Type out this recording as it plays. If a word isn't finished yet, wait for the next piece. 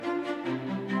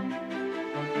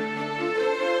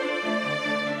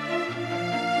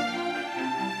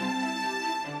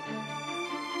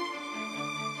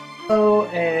Hello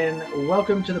and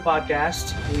welcome to the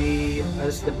podcast.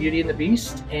 This is the Beauty and the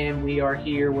Beast, and we are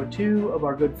here with two of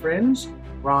our good friends,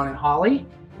 Ron and Holly.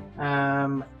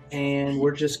 And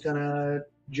we're just gonna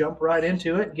jump right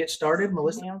into it and get started.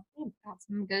 Melissa, We've got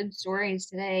some good stories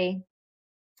today.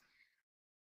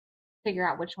 Figure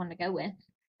out which one to go with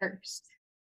first.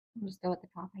 I'll just go at the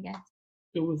top, I guess.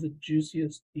 Go with the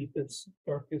juiciest, deepest,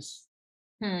 darkest.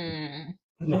 No,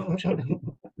 I'm joking.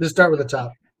 just start with the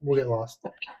top. We'll get lost.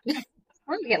 I'm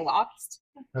gonna get lost.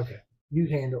 Okay, you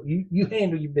handle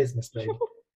your business, baby.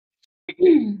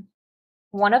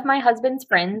 One of my husband's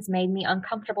friends made me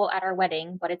uncomfortable at our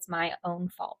wedding, but it's my own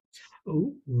fault.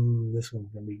 Ooh, This one's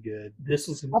gonna be good. this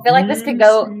is. I feel like this could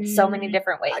go so many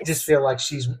different ways. I just feel like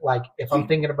she's like, if I'm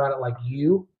thinking about it like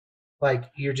you, like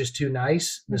you're just too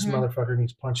nice. This motherfucker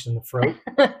needs punched in the throat.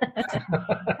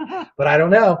 But I don't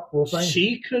know. We'll find.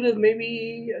 She could have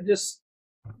maybe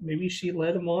she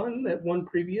led him on at one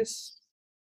previous,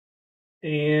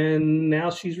 and now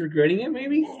she's regretting it.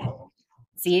 Maybe.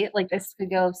 See, like this could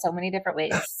go so many different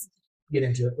ways. Get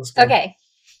into it. Let's go. Okay.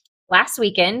 Last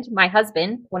weekend, my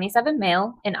husband, 27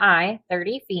 male, and I,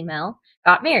 30 female,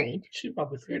 got married. She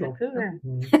probably cradled.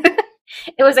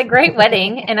 It was a great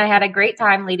wedding, and I had a great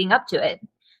time leading up to it.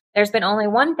 There's been only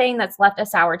one thing that's left a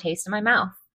sour taste in my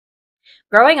mouth.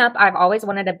 Growing up, I've always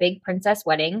wanted a big princess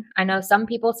wedding. I know some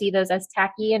people see those as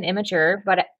tacky and immature,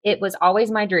 but it was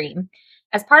always my dream.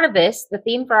 As part of this, the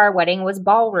theme for our wedding was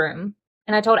ballroom,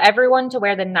 and I told everyone to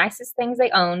wear the nicest things they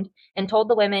owned and told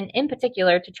the women in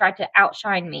particular to try to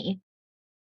outshine me.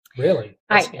 Really?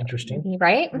 That's interesting.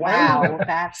 Right? Wow,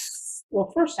 that's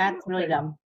First, that's really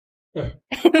dumb.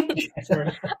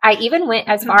 Sorry. I even went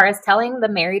as far as telling the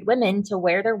married women to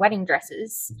wear their wedding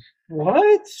dresses.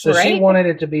 What? So she Right? wanted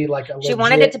it to be like a legit, She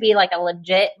wanted it to be like a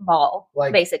legit ball,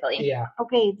 Like, basically. yeah.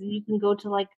 Okay, you can go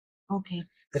to okay.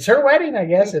 It's her wedding, I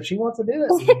guess, if she wants to do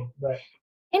it. But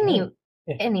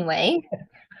Anyway,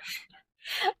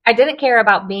 I didn't care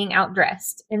about being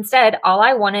outdressed. Instead, all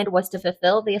I wanted was to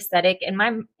fulfill the aesthetic in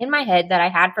my head that I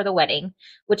had for the wedding,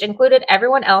 which included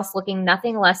everyone else looking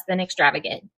nothing less than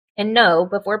extravagant. And no,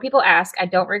 before people ask, I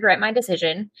don't regret my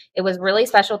decision. It was really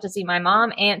special to see my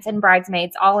mom, aunts, and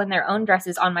bridesmaids all in their own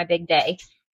dresses on my big day.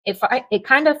 It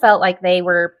kind of felt like they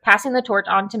were passing the torch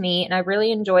on to me, and I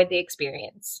really enjoyed the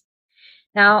experience.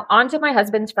 Now, on to my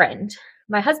husband's friend.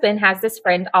 My husband has this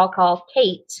friend I'll call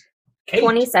Kate.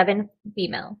 27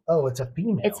 female. Oh, it's a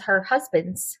female. It's her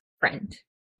husband's friend,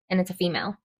 and it's a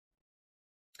female.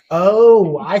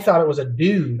 Oh, I thought it was a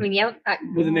dude. I mean, yeah,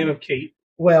 With the name of Kate.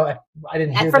 Well, I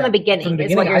didn't hear from that. the beginning. From the Is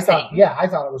beginning, what you're I thought, saying. yeah, I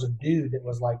thought it was a dude that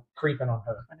was like creeping on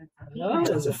her. Oh,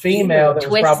 It was a female that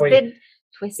was probably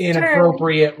twisted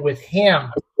inappropriate with him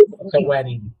at the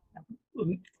wedding.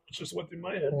 Just went through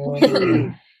my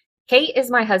head. Kate is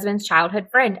my husband's childhood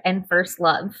friend and first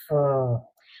love.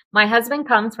 My husband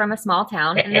comes from a small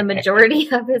town, and the majority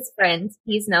of his friends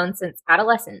he's known since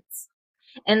adolescence.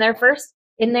 In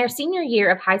their senior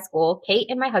year of high school, Kate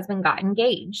and my husband got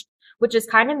engaged, which is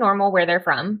kind of normal where they're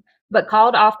from, but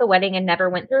called off the wedding and never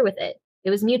went through with it. It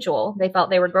was mutual. They felt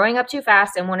they were growing up too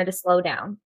fast and wanted to slow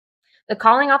down. The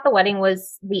calling off the wedding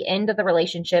was the end of the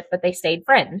relationship, but they stayed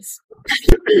friends.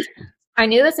 I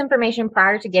knew this information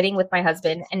prior to getting with my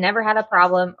husband and never had a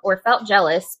problem or felt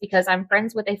jealous because I'm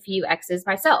friends with a few exes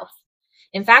myself.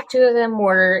 In fact, 2 of them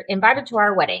were invited to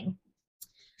our wedding.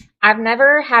 I've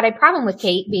never had a problem with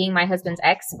Kate being my husband's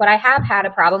ex, but I have had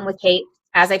a problem with Kate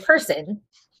as a person,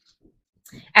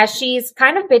 as she's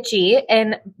kind of bitchy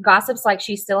and gossips like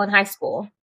she's still in high school.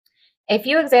 A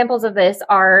few examples of this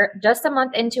are just a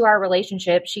month into our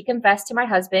relationship, she confessed to my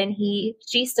husband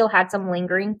she still had some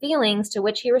lingering feelings, to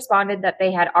which he responded that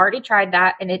they had already tried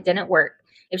that and it didn't work.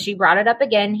 If she brought it up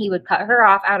again, he would cut her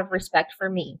off out of respect for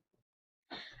me.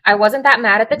 I wasn't that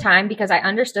mad at the time because I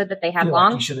understood that they had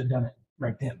You should have done it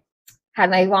right then.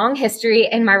 Had a long history,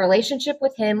 and my relationship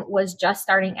with him was just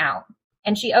starting out.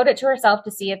 And she owed it to herself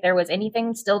to see if there was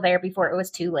anything still there before it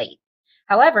was too late.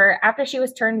 However, after she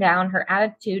was turned down, her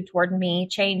attitude toward me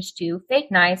changed to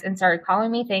fake nice and started calling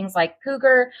me things like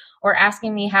cougar or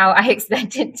asking me how I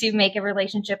expected to make a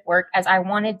relationship work, as I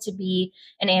wanted to be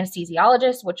an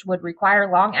anesthesiologist, which would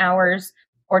require long hours,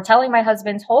 or telling my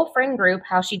husband's whole friend group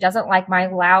how she doesn't like my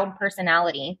loud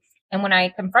personality. And when I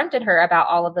confronted her about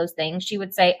all of those things, she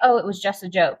would say, "Oh, it was just a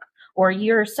joke," or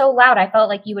 "You're so loud, I felt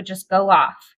like you would just go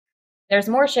off." There's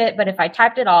more shit, but if I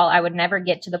typed it all, I would never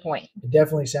get to the point. It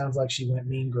definitely sounds like she went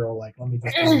mean girl, like, let me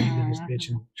just be mean to this bitch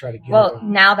and try to get Well, her.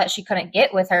 now that she couldn't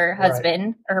get with her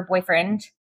husband or her boyfriend,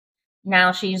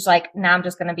 now she's like, now I'm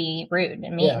just going to be rude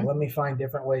and mean. Yeah, let me find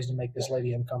different ways to make this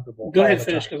lady uncomfortable. Go all ahead, the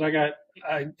finish, time. because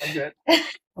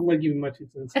I'm going to give you my 2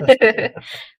 cents.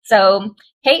 So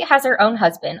Kate has her own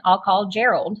husband, I'll call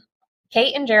Gerald.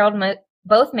 Kate and Gerald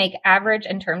both make average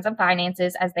in terms of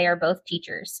finances as they are both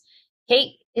teachers.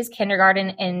 Kate is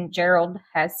kindergarten and Gerald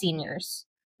has seniors.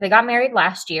 They got married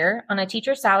last year. On a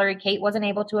teacher's salary, Kate wasn't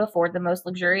able to afford the most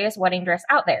luxurious wedding dress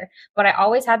out there, but I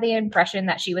always had the impression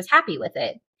that she was happy with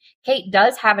it. Kate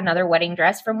does have another wedding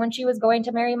dress from when she was going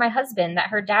to marry my husband that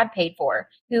her dad paid for,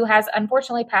 who has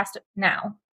unfortunately passed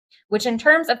now, which in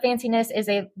terms of fanciness is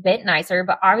a bit nicer,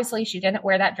 but obviously she didn't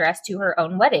wear that dress to her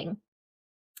own wedding.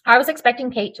 I was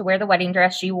expecting Kate to wear the wedding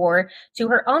dress she wore to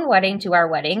her own wedding to our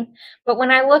wedding, but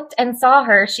when I looked and saw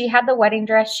her, she had the wedding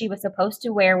dress she was supposed to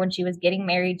wear when she was getting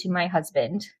married to my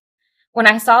husband. When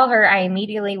I saw her, I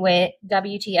immediately went,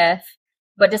 WTF,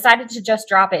 but decided to just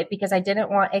drop it because I didn't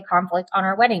want a conflict on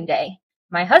our wedding day.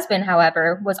 My husband,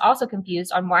 however, was also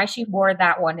confused on why she wore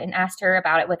that one and asked her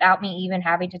about it without me even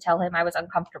having to tell him I was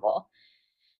uncomfortable.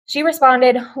 She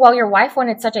responded, well, your wife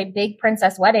wanted such a big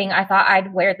princess wedding, I thought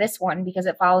I'd wear this one because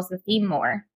it follows the theme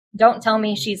more. Don't tell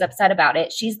me she's upset about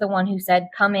it. She's the one who said,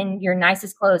 come in your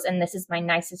nicest clothes and this is my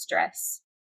nicest dress.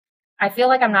 I feel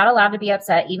like I'm not allowed to be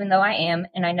upset even though I am,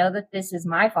 and I know that this is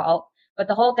my fault, but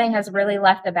the whole thing has really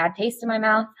left a bad taste in my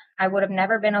mouth. I would have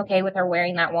never been okay with her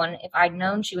wearing that one if I'd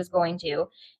known she was going to,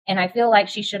 and I feel like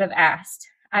she should have asked.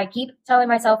 I keep telling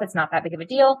myself it's not that big of a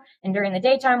deal, and during the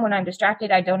daytime when I'm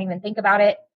distracted, I don't even think about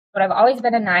it. But I've always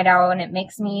been a night owl, and it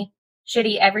makes me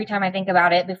shitty every time I think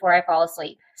about it before I fall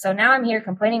asleep. So now I'm here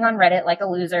complaining on Reddit like a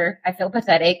loser. I feel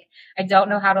pathetic. I don't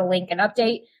know how to link an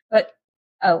update, but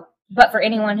for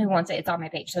anyone who wants it, it's on my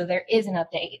page. So there is an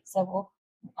update. So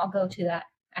I'll go to that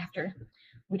after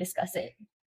we discuss it.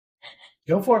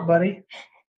 Go for it, buddy.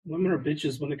 Women are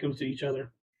bitches when it comes to each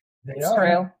other. It's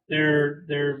true.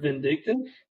 They're vindictive.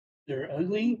 They're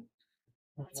ugly.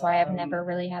 That's why I've never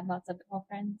really had lots of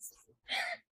girlfriends.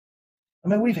 I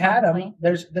mean, we've had Honestly.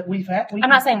 them. I'm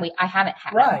not saying I haven't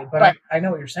had right, them, but I know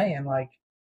what you're saying. Like,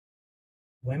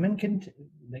 women can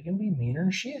be meaner than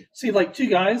shit. See, like 2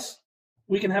 guys,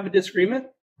 we can have a disagreement,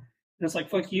 and it's like,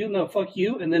 fuck you, no, fuck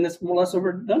you, and then it's more or less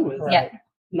over done with. Right. Yeah.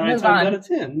 9 Move times on. out of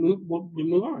 10, we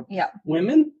move on. Yeah.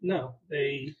 Women, no,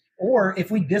 they. Or if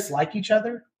we dislike each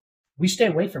other, we stay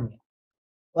away from you.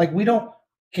 Like, we don't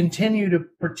continue to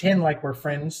pretend like we're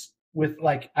friends with,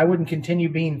 like, I wouldn't continue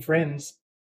being friends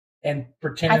and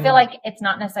pretend. I feel like it's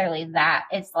not necessarily that.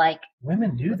 It's like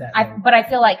women do that. but I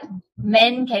feel like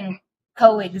men can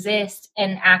coexist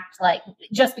and act like,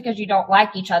 just because you don't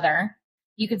like each other,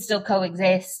 you could still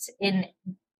coexist in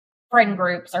friend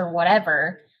groups or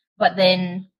whatever, but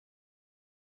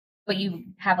you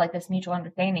have like this mutual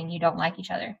understanding you don't like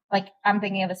each other. Like, I'm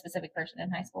thinking of a specific person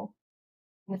in high school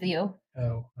with you.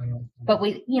 Oh, I don't. But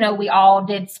we all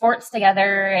did sports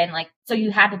together, and like, so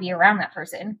you had to be around that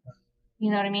person. You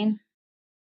know what I mean?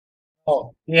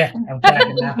 Oh, yeah. I'm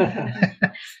tracking now.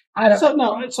 I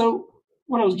don't. So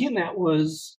what I was getting at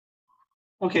was,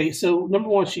 okay, so number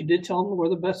one, she did tell him to wear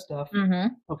the best stuff. Mm-hmm.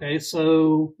 Okay,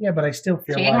 so. Yeah, but I still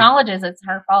feel She like acknowledges it's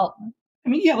her fault. I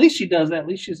mean, yeah, at least she does that. At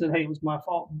least she said, hey, it was my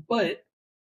fault. But.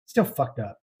 still fucked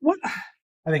up. What?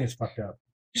 I think it's fucked up.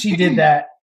 She did that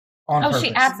on purpose.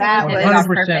 She absolutely did 100% on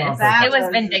purpose. on purpose. It was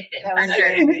vindictive, that for was sure.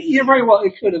 And you're very well,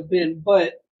 it could have been,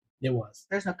 but. It was.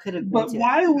 There's no could have been. But to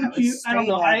why it. would That was you? I don't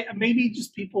know. straight up. Maybe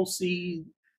just people see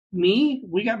me.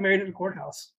 We got married at the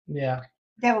courthouse. Yeah.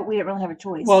 Yeah, but we didn't really have a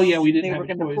choice. Well, yeah, we didn't They have were a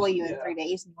going to choice, pull you in yeah. 3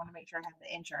 days, and you want to make sure I have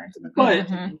the insurance. And the But-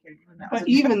 But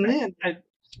even then,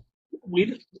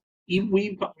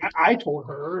 I told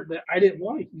her that I didn't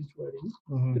want a huge wedding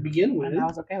Mhm. to begin with, and I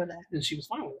was okay with that. and she was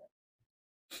fine with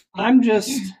it. I'm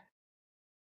just.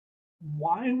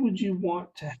 Why would you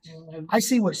want to have? I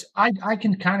see what I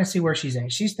can kind of see where she's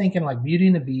at. She's thinking like Beauty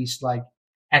and the Beast, like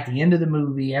at the end of the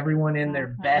movie, everyone in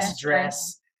their best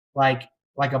dress, like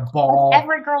a ball.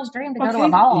 Every girl's dream to go to a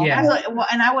Okay. ball. Yeah. Absolutely. Well,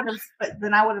 and I would have, but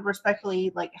then I would have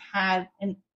respectfully like had,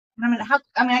 and I mean,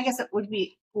 I guess it would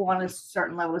be cool on a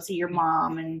certain level to see your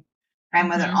mom and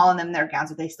grandmother, Mhm. all of them, their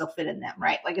gowns, if they still fit in them,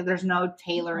 right? Like if there's no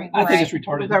tailoring, I think right? it's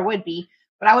retarded. There would be,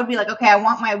 but I would be like, okay, I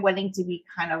want my wedding to be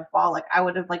kind of ball. Like I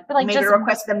would have like, But, like, maybe just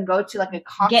requested them go to like a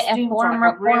costume, Get a or,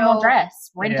 like, formal real dress.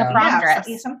 Rent Yeah. a prom yeah,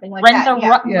 dress. something like Rent that. the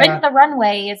yeah. Yeah. Rent the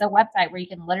Runway is a website where you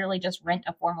can literally just rent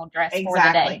a formal dress for the day.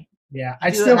 Exactly. Yeah, I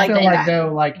Do it still like feel that. like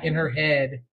though, like in her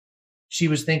head, she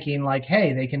was thinking like,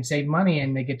 hey, they can save money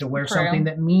and they get to wear True. something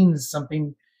that means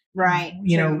something Right.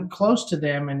 you know, true. close to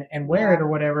them and wear it or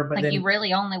whatever. But Like then you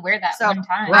really only wear that So, one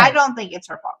time. Right. I don't think it's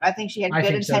her fault. I think she had I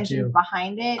good think so, intentions too.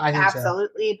 behind it. I think so.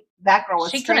 Absolutely. That girl was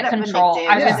She straight couldn't up control.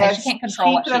 vindictive. I was gonna say Yeah. she can't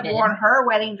control what could she have did. worn her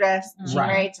wedding dress. She Right.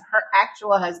 married her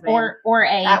actual husband. Or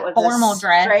a that was formal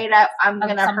dress. Straight up, I'm of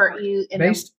gonna some hurt sort. you.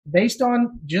 In based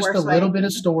on just worst a little way. bit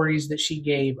of stories that she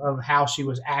gave of how she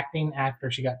was acting after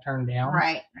she got turned down,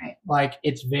 right. like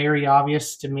it's very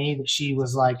obvious to me that she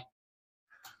was like,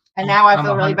 And now I I'm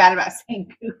feel really 100 bad about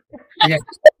saying yeah,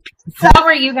 What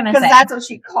were you gonna because say? that's what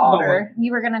she called her.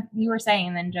 You were saying,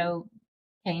 and then Joe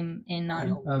came in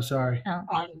on. I'm sorry.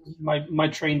 Oh. My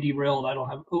train derailed. I don't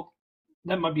have. Oh,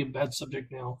 that might be a bad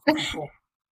subject now for people.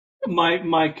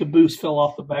 my caboose fell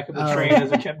off the back of the train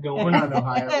as it kept going. We're not in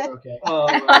Ohio. We're okay.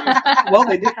 Well,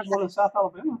 they did have one in South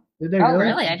Alabama. Did they Oh, really?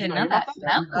 really? I didn't know that.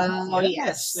 No. Oh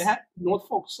yes. They had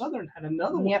Norfolk Southern had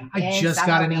another Yep. one. I And just South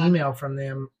got an Alabama. email from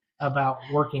them about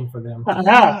working for them,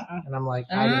 Mm-mm. and I'm like,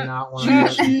 I do not want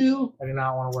Choo-choo. I do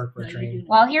not want to work for a No, you train. do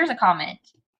Well, here's a comment.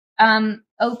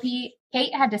 OP,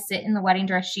 Kate had to sit in the wedding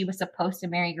dress she was supposed to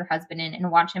marry your husband in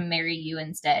and watch him marry you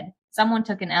instead. Someone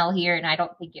took an L here, and I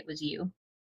don't think it was you.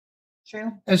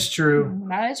 True. That's true,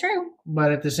 That is true.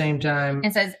 but at the same time,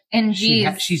 It says NG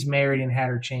is. she's married and had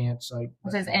her chance. Like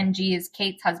It says NG is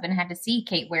Kate's husband had to see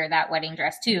Kate wear that wedding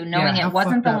dress too, knowing how it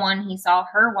wasn't fucked the up. one he saw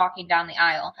her walking down the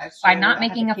aisle. That's By true. not I had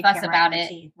making to a kick fuss him about right in the it,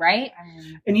 teeth. right? I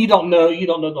mean, And you don't know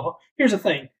the whole. Here's the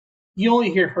thing: you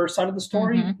only hear her side of the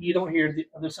story. Mhm. You don't hear the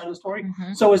other side of the story.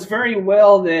 Mhm. So it's very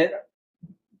well that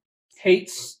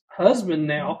Kate's husband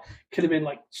now could have been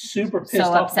like super pissed So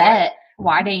off. upset.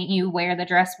 Why didn't you wear the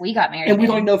dress we got married And we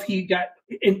in? don't know if he got.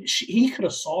 And he could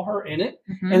have saw her in it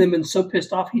Mhm. and then been so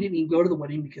pissed off he didn't even go to the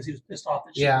wedding because he was pissed off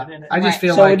that she yeah, went in it. I just Right.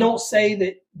 feel So like don't say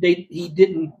that he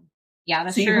didn't Yeah,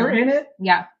 that's see true. her in it.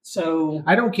 Yeah. So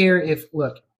I don't care if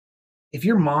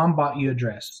your mom bought you a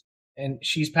dress and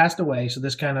she's passed away, so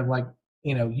this kind of like,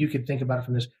 you know, you could think about it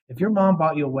from this. If your mom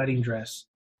bought you a wedding dress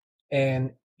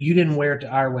and you didn't wear it to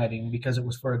our wedding because it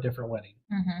was for a different wedding,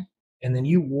 Mhm. and then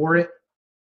you wore it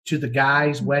to the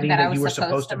guy's wedding That I that was you were supposed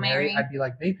supposed to to marry, marry. I'd be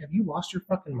like, babe, have you lost your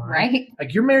fucking mind? Right?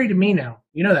 Like, you're married to me now.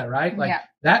 You know that, right? Like, Yeah.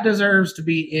 that deserves to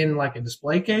be in like a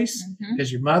display case Mhm.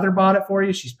 because your mother bought it for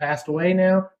you. She's passed away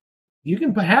now. You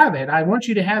can have it. I want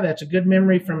you to have it. It's a good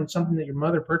memory from something that your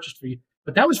mother purchased for you.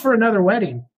 But that was for another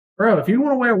wedding. Bro, if you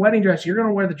want to wear a wedding dress, you're going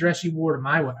to wear the dress you wore to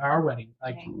our wedding.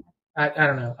 Like, I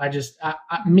don't know.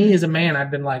 Me as a man,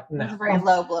 I'd been like, it was no. a very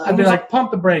low blow. I'd be like,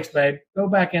 pump the brakes, babe. Go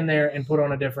back in there and put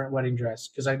on a different wedding dress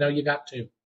because I know you got two.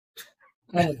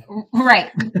 Right.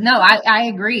 No, I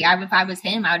agree. If I was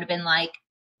him, I would have been like,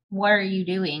 what are you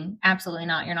doing? Absolutely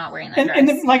not. You're not wearing that dress.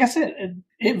 and like I said,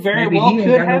 it very Maybe well he ain't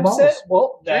could got no have balls. said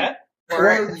that,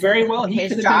 or very well he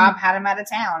his could job have had him out of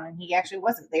town, and he actually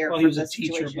wasn't there. Well, for he was the a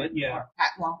teacher, situation. but yeah.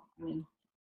 Well, I mean, been.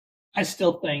 I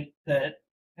still think that.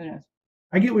 who knows?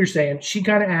 I get what you're saying. She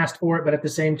kind of asked for it, but at the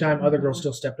same time, other girls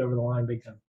still stepped over the line big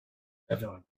time.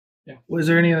 Definitely. Yeah. Was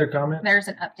there any other comments? There's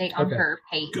an update on Okay. her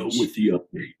page. Go with the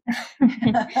update.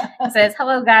 It says,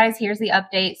 hello guys, here's the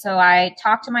update. So I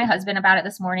talked to my husband about it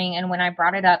this morning, and when I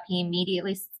brought it up, he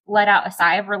immediately let out a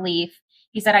sigh of relief.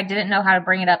 He said, I didn't know how to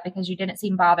bring it up because you didn't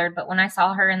seem bothered, but when I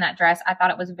saw her in that dress, I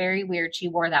thought it was very weird she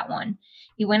wore that one.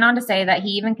 He went on to say that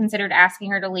he even considered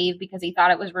asking her to leave because he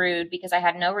thought it was rude because I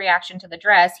had no reaction to the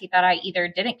dress. He thought I either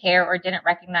didn't care or didn't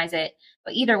recognize it.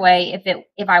 But either way,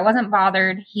 if I wasn't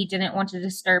bothered, he didn't want to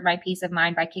disturb my peace of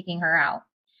mind by kicking her out.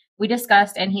 We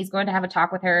discussed, and he's going to have a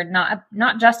talk with her,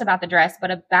 not just about the dress,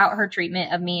 but about her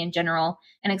treatment of me in general,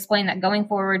 and explain that going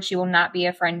forward, she will not be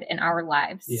a friend in our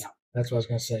lives. Yeah, that's what I was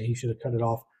going to say. He should have cut it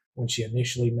off when she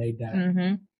initially made that.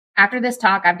 Mm-hmm. After this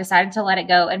talk, I've decided to let it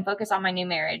go and focus on my new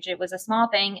marriage. It was a small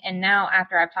thing, and now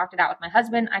after I've talked it out with my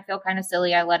husband, I feel kind of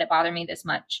silly I let it bother me this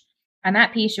much. I'm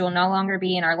at peace. She will no longer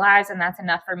be in our lives, and that's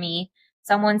enough for me.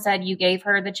 Someone said you gave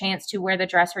her the chance to wear the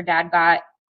dress her dad got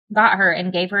her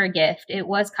and gave her a gift. It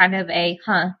was kind of a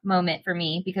moment for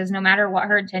me because no matter what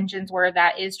her intentions were,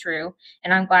 that is true,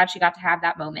 and I'm glad she got to have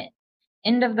that moment.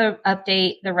 End of the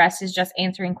update. The rest is just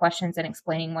answering questions and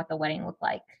explaining what the wedding looked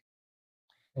like.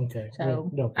 Okay.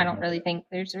 So Don't I don't really think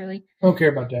there's really don't care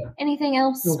about that. anything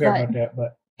else. Don't care about that,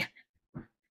 but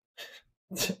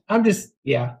I'm just,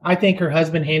 yeah, I think her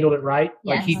husband handled it right.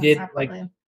 Like he did, like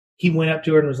he went up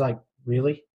to her and was like,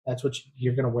 really? That's what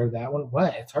you're going to wear that one?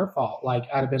 What? It's her fault. Like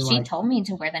I'd have been She like, told me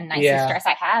to wear the nicest dress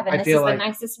I have, and I this feel is like- the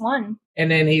nicest one. and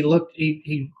then he looked,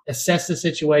 he assessed the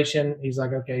situation. He's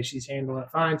like, okay, she's handling it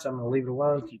fine. So I'm going to leave it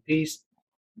alone, keep peace.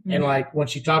 And like when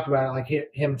she talked about it, like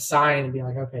him sighing and being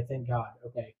like, okay, thank God.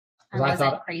 Okay. I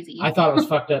thought crazy. I thought it was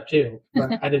fucked up too,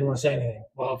 but I didn't want to say anything.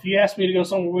 Well, if you asked me to go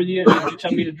somewhere with you and you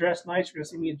tell me to dress nice, you're going to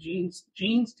see me in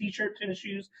jeans, t-shirt, tennis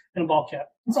shoes, and a ball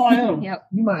cap. That's all I own. Yep.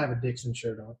 You might have a Dixon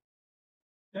shirt on.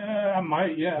 I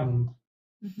might, yeah.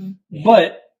 Mm-hmm.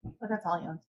 But that's all you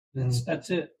own. That's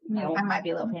it. No. I might be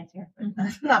a little fancier, but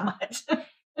not much.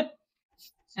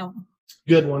 No.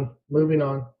 Good one. Moving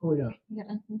on. What we got? You got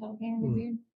anything dog hair in your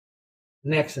beard?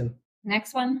 Nexon.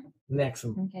 Next one?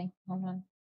 Nexon. Okay, hold on.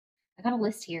 I got a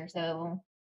list here, so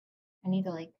I need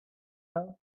to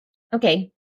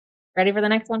Okay. Ready for the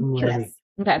next one? Ready.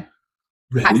 Okay.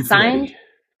 Ready,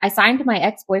 I signed my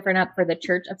ex-boyfriend up for the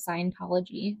Church of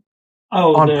Scientology.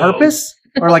 Oh, on purpose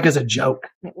or like as a joke?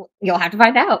 You'll have to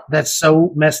find out. That's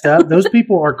so messed up. Those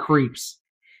people are creeps.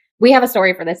 We have a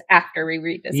story for this after we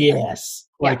read this. Yes.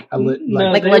 Yeah. Like a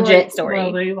legit story.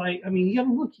 Well, they you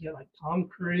gotta look. You got like Tom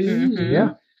Cruise. Mm-hmm.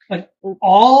 Yeah. Like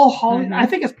all Hollywood. Mm-hmm. I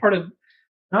think it's part of.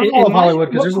 Not all of Hollywood,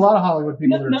 because there's a lot of Hollywood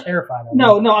people that are terrified of it.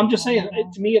 No, I'm just saying.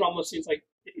 To me, it almost seems like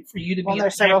for you to be an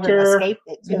actor,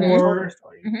 or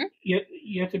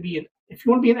you have to be if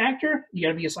you want to be an actor, you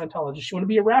got to be a Scientologist. You want to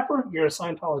be a rapper, you're a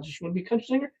Scientologist. You want to be a country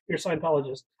singer, you're a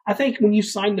Scientologist. I think when you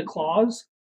sign the clause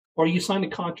or you sign the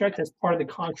contract, that's part of the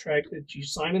contract that you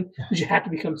sign in, because you have to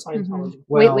become Scientology. Mm-hmm.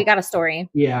 Well, we got a story.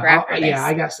 Yeah,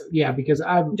 I guess. Yeah, because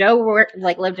Joe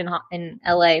lived in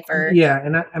LA for. Yeah,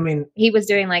 and I mean, he was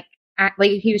doing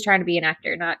he was trying to be an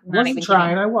actor, not even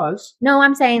trying. kidding. I was. No,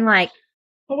 I'm saying that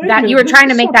you were trying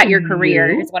to make that your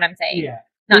career is what I'm saying. Yeah.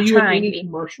 Not trying to be.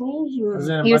 Commercials? Or?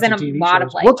 He was in a lot of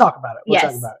places. We'll talk about it.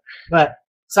 Talk about it. But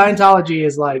Scientology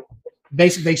is like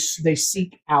basically they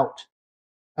seek out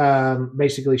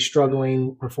basically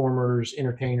struggling performers,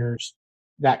 entertainers,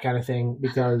 that kind of thing,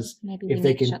 because if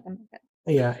they can,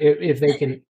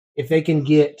 if they can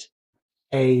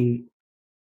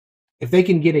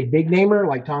get a big namer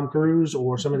like Tom Cruise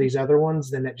or some of these other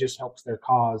ones, then it just helps their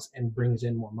cause and brings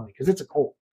in more money, because it's a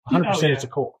cult. 100% it's a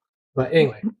cult. But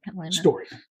anyway, story.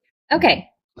 Okay.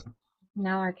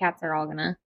 Now our cats are all going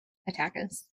to attack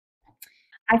us.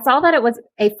 I saw that it was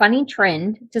a funny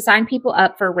trend to sign people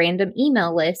up for random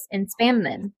email lists and spam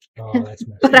them. Oh, that's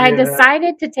messy. But I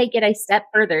decided to take it a step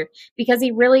further because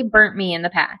he really burnt me in the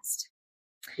past.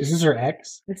 Is this her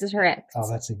ex? This is her ex. Oh,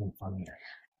 that's even funnier.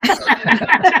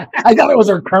 I thought it was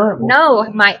her current one. No,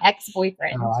 my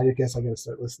ex-boyfriend. Oh, I guess I got to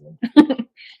start listening.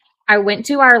 I went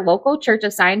to our local Church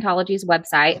of Scientology's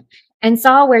website and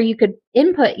saw where you could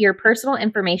input your personal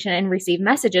information and receive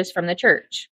messages from the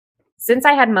church. Since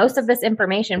I had most of this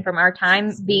information from our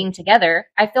time being together,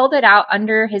 I filled it out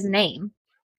under his name.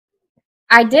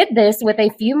 I did this with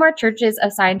a few more churches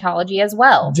of Scientology as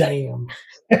well. Damn.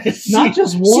 Not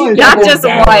just one. Not just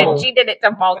one. She did it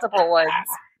to multiple ones.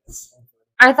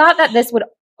 I thought that this would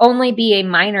only be a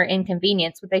minor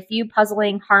inconvenience with a few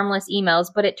puzzling, harmless emails,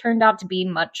 but it turned out to be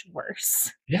much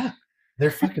worse. Yeah,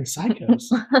 they're fucking psychos.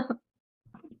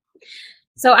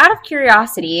 So out of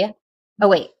curiosity,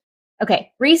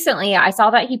 recently I saw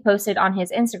that he posted on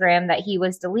his Instagram that he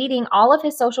was deleting all of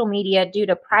his social media due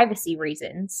to privacy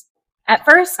reasons. At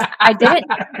first, I didn't.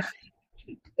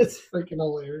 It's freaking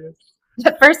hilarious.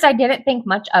 At first, I didn't think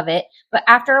much of it, but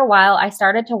after a while, I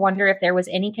started to wonder if there was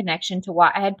any connection to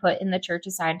what I had put in the Church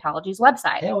of Scientology's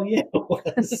website. Hell yeah, it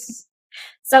was.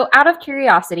 So out of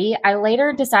curiosity, I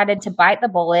later decided to bite the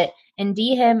bullet and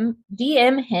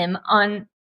DM him on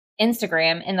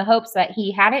Instagram in the hopes that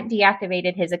he hadn't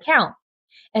deactivated his account.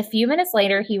 A few minutes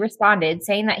later, he responded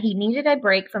saying that he needed a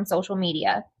break from social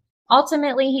media.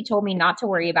 Ultimately, he told me not to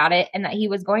worry about it and that he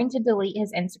was going to delete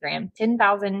his Instagram,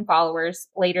 10,000 followers,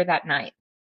 later that night.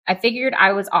 I figured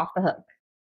I was off the hook.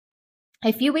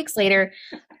 A few weeks later,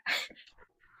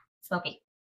 Smokey,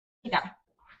 get down.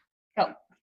 Go.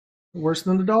 Worse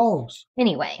than the dogs.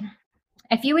 Anyway,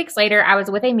 a few weeks later, I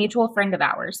was with a mutual friend of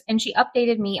ours, and she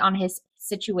updated me on his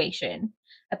situation.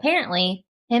 Apparently,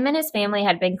 him and his family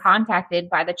had been contacted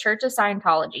by the Church of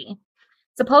Scientology.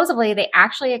 Supposedly, they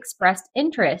actually expressed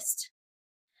interest.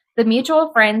 The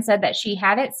mutual friend said that she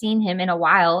hadn't seen him in a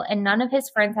while, and none of his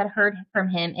friends had heard from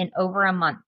him in over a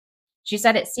month. She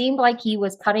said it seemed like he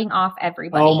was cutting off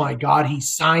everybody. Oh my God, he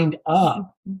signed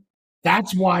up.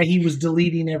 That's why he was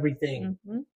deleting everything.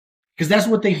 Because that's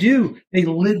what they do. They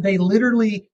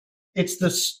literally, it's a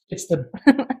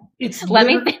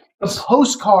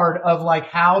postcard of like,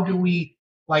 how do we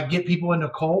like get people in a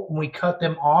cult, and we cut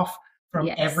them off from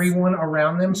everyone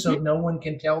around them, so no one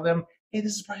can tell them, hey,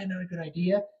 this is probably not a good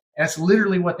idea. And that's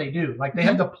literally what they do. Like they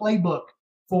have the playbook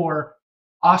for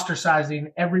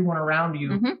ostracizing everyone around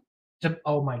you.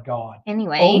 Oh my God.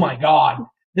 Anyway. Oh my God.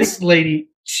 This lady,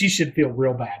 she should feel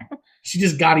real bad. She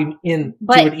just got him into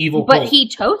an evil cult. But he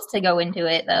chose to go into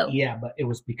it, though. Yeah, but it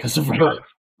was because of her.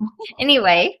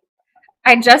 Anyway,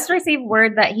 I just received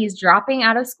word that he's dropping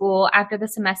out of school after the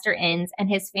semester ends, and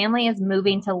his family is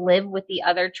moving to live with the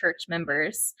other church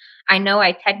members. I know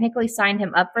I technically signed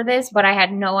him up for this, but I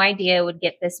had no idea it would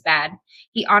get this bad.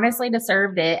 He honestly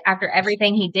deserved it after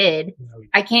everything he did.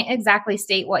 I can't exactly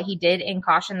state what he did and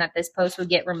caution that this post would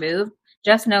get removed.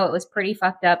 Just know it was pretty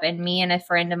fucked up, and me and a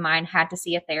friend of mine had to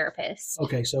see a therapist.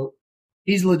 Okay, so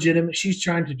he's legitimate. She's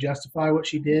trying to justify what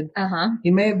she did.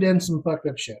 He may have done some fucked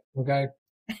up shit, okay?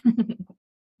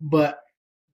 But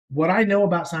what I know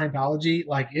about Scientology,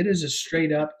 like, it is a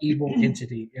straight up evil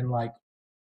entity. And, like,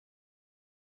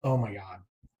 oh my God.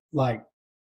 Like,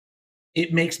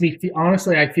 it makes me feel,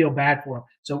 honestly, I feel bad for him.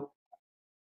 So,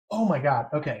 oh my God.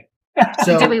 Okay.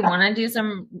 So, do we want to do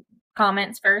some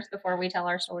comments first before we tell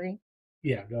our story?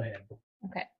 Yeah, go ahead.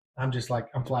 Okay. I'm just like,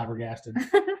 I'm flabbergasted.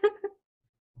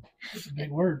 That's a big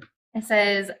word. It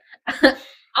says,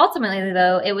 ultimately,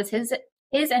 though, it was his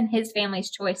and his family's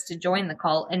choice to join the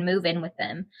cult and move in with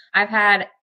them. I've had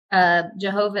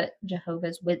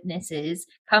Jehovah's Witnesses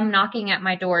come knocking at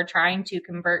my door trying to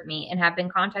convert me and have been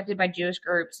contacted by Jewish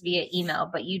groups via email,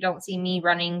 but you don't see me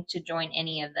running to join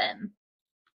any of them.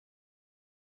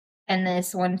 And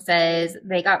this one says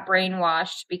they got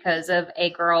brainwashed because of a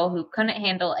girl who couldn't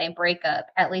handle a breakup.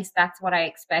 At least that's what I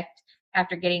expect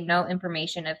after getting no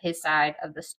information of his side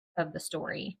of the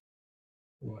story.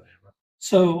 Whatever.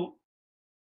 So,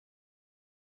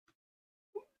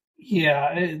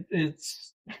 yeah,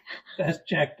 that's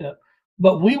jacked up.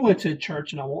 But we went to a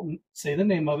church, and I won't say the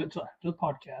name of it until after the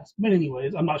podcast. But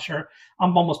anyways, I'm not sure.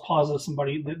 I'm almost positive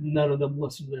somebody that none of them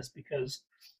listened to this because.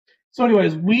 So,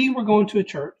 anyways, we were going to a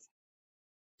church,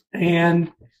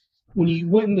 and when you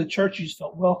went in the church, you just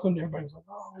felt welcomed. Everybody was like,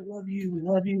 "Oh, we love you, we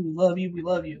love you, we love you, we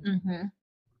love you." Mm-hmm.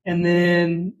 And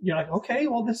then you're like, "Okay,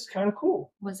 well, this is kind of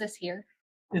cool." Was this here?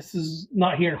 This is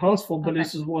not here in Huntsville, but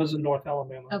this was in North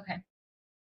Alabama. Okay.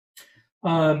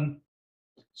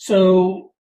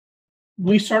 So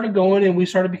we started going and we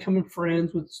started becoming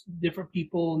friends with different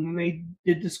people, and then they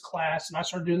did this class, and I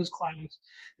started doing this class,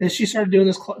 and she started doing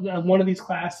this one of these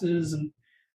classes, and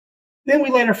then we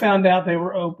later found out they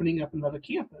were opening up another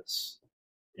campus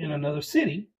in another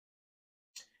city,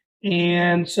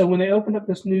 and so when they opened up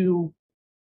this new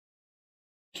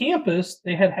campus,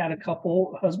 they had a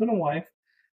couple, husband and wife,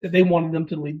 that they wanted them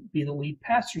to be the lead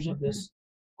pastors of this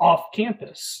off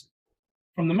campus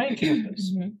from the main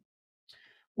campus. Mm-hmm.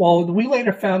 Well, we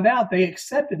later found out they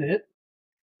accepted it,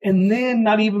 and then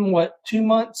not even 2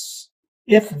 months,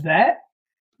 if that,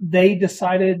 they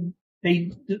decided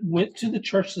they went to the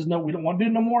church, says, "No, we don't want to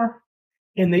do it no more,"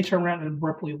 and they turned around and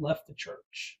abruptly left the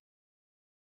church.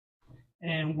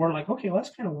 And we're like, okay, well,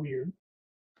 that's kind of weird.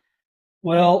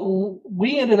 Well,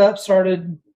 we ended up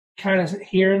started kind of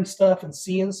hearing stuff and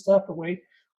seeing stuff away.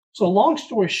 So long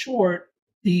story short,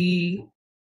 the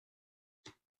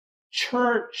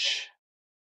church,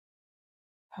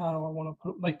 how do I want to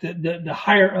put it? Like the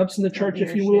higher ups in the church,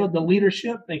 if you will, the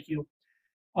leadership. Thank you.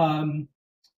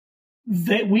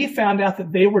 We found out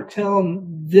that they were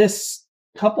telling this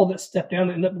couple that stepped down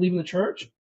and ended up leaving the church.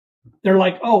 They're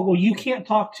like, "Oh, well, you can't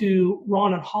talk to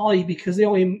Ron and Holly because they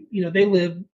only, they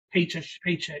live paycheck to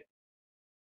paycheck.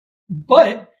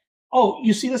 But, oh,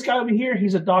 you see this guy over here?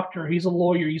 He's a doctor. He's a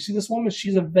lawyer. You see this woman?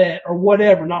 She's a vet or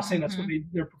whatever." Not saying that's what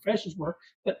their professions were,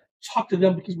 but talk to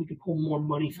them because we can pull more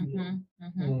money from them.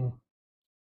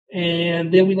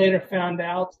 And then we later found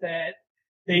out that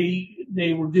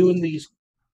they were doing these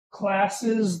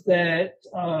classes that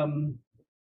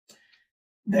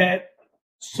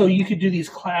so you could do these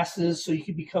classes so you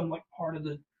could become like part of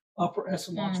the upper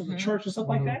echelons of the church and stuff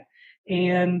like that.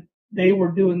 And they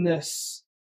were doing this.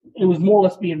 It was more or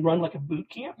less being run like a boot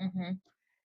camp.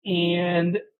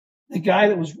 And the guy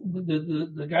that was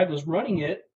the guy that was running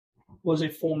it was a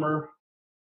former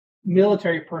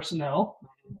military personnel.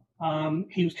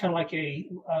 He was kind of like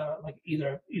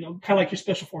either kind of like your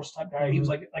special forces type guy. He was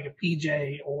like a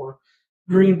PJ or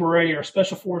Green Beret or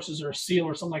Special Forces or a SEAL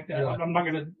or something like that. Yeah. I'm not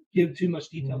going to give too much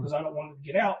detail because I don't want to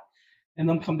get out and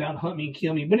them come down and hunt me and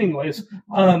kill me. But anyways,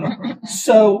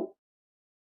 so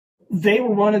they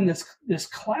were running this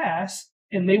class,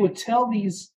 and they would tell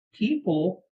these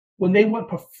people when they weren't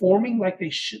performing like they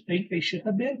should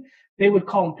have been, they would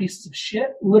call them pieces of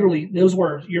shit. Literally, those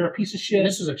words. "You're a piece of shit."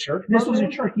 This was a church? This was a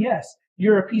church, yes.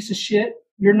 "You're a piece of shit.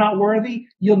 You're not worthy.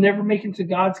 You'll never make it into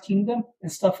God's kingdom,"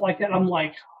 and stuff like that. I'm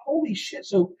like, holy shit.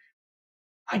 So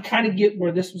I kind of get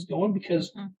where this was going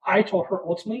because I told her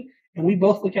ultimately, and we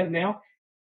both look at it now,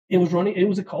 it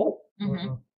was a cult.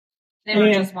 They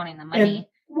were just wanting the money.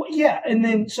 Well, yeah, and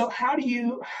then so how do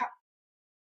you?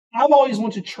 I've always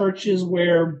went to churches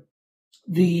where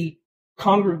the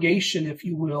congregation, if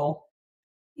you will,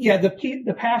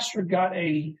 the pastor got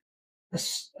a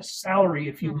salary,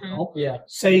 if you will,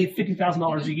 say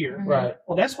 $50,000 a year, right?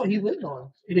 Well, that's what he lived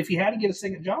on, and if he had to get a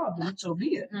second job, then so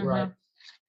be it, right?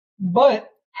 But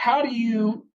are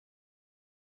you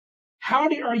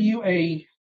a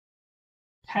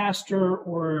pastor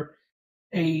or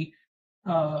a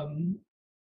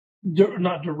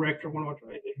not director,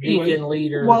 deacon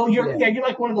leader? Well, you're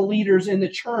like one of the leaders in the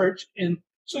church, and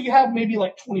so you have maybe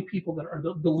like 20 people that are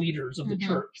the leaders of the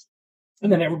church,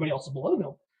 and then everybody else is below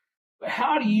them. But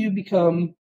how do you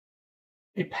become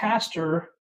a pastor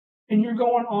and you're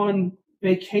going on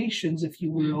vacations, if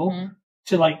you will,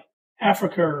 to like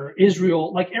Africa or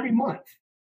Israel, like every month?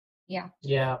 Yeah.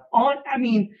 Now I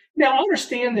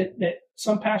understand that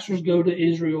some pastors go to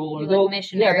Israel or they'll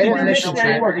missionary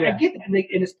work. I get that,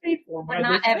 and it's paid for, but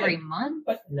not every month.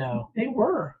 But no, they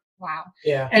were. Wow.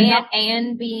 Yeah.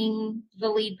 And being the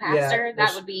lead pastor,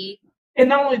 that would be. And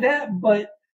not only that, but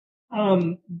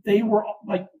they were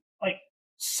like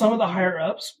some of the higher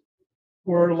ups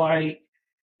were like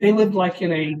they lived like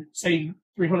in a say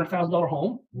 $300,000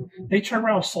 home. They turned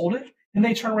around and sold it. And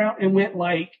they turned around and went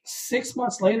like 6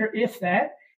 months later, if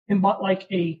that, and bought like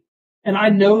and I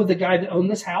know the guy that owned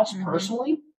this house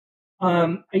personally.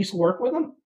 I used to work with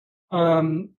him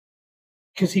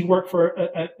because he worked for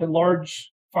a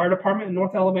large fire department in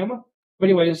North Alabama. But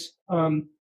anyways, him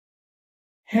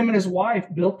and his wife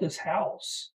built this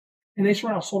house, and they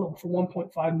turned around and sold it for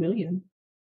 $1.5 million.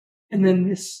 And then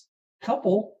this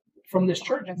couple from this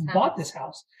church bought this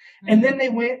house, and then they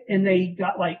went and they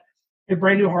got like a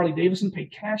brand new Harley Davidson,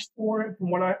 paid cash for it,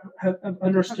 from what I have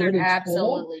understood. They're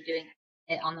absolutely doing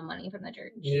it on the money from the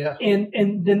church. Yeah.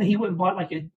 And then he went and bought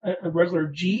like a regular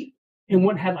Jeep and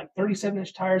went and had like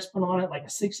 37-inch tires put on it, like a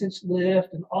 6-inch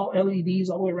lift and all LEDs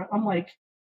all the way around. I'm like,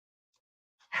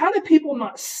 how do people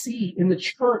not see in the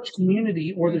church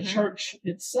community or the church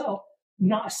itself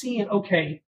not seeing,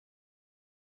 okay,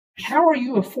 how are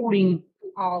you affording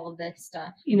all of this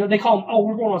stuff? They call them,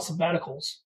 we're going on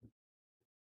sabbaticals.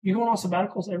 You're going on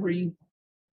sabbaticals every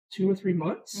 2 or 3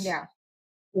 months? Yeah.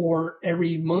 Or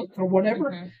every month or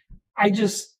whatever. I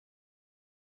just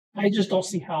don't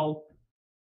see how.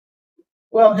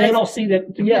 Well, they don't see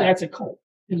that. To me, that's a cult.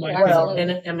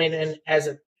 And as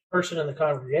a person in the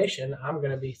congregation, I'm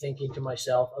going to be thinking to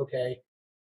myself, okay,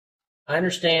 I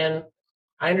understand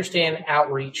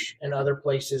outreach and other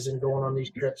places and going on these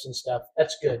trips and stuff.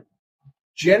 That's good.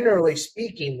 Generally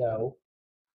speaking, though,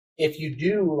 if you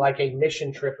do like a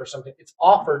mission trip or something, it's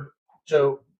offered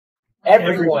to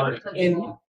everyone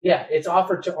it's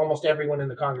offered to almost everyone in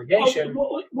the congregation.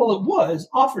 Well, it was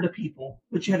offered to people,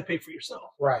 but you had to pay for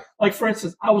yourself. Right. Like, for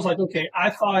instance, I was like, okay, I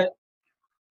thought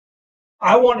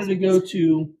I wanted to go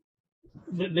to,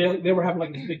 they were having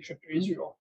like this big trip to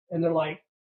Israel. And they're like,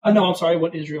 oh, no, I'm sorry, it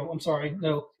wasn't Israel. I'm sorry.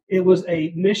 No, it was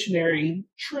a missionary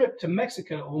trip to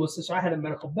Mexico. Almost since I had a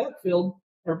medical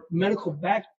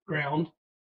background,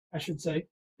 I should say.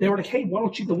 They were like, hey, why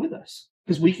don't you go with us?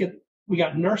 Because we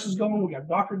got nurses going, we got a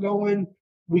doctor going.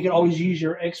 We could always use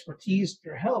your expertise,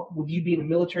 your help with you being a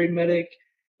military medic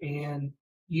and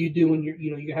you doing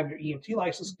you have your EMT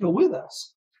license, go with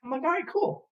us. I'm like, all right,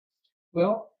 cool.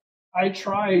 Well, I went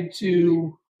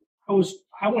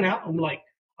out and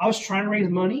I was trying to raise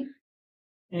money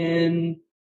and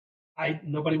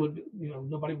everybody's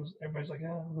like,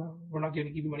 oh, no, we're not going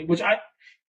to give you money, which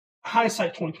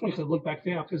hindsight 2020, because I look back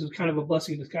now, because it was kind of a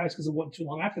blessing in disguise, because it wasn't too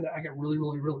long after that I got really,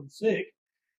 really, really sick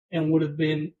and would have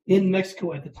been in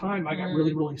Mexico at the time. I got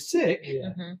really, really sick.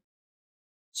 Yeah.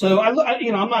 So I'm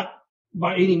not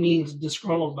by any means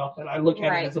disgruntled about that. I look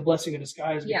at it as a blessing in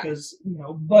disguise because,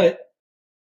 but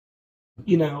if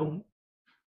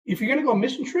you're going to go on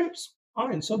mission trips,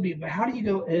 fine, so be it. But how do you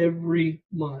go every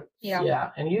month? Yeah.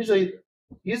 Yeah. And usually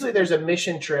there's a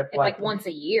mission trip like once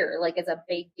a year. Like it's a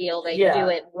big deal. They do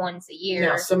it once a year.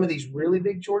 Now, some of these really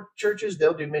big churches,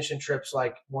 they'll do mission trips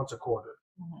like once a quarter.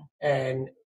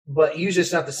 But usually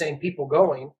it's not the same people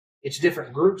going. It's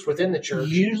different groups within the church.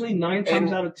 Usually 9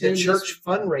 times out of 10. The church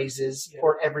fundraises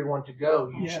for everyone to go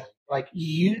usually. Yeah. Like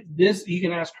you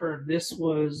can ask her, this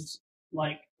was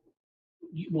like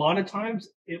a lot of times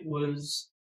it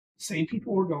was the same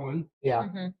people were going. Yeah.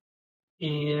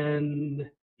 And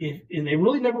they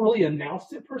really never really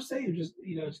announced it per se. It just,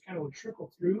 it's kind of would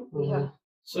trickle through.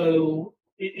 So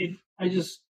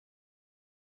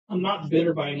I'm not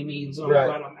bitter by any means. I'm glad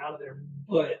I'm out of there,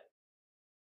 but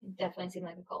it definitely seemed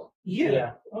like a cult.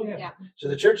 Yeah. Oh yeah. So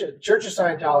the Church of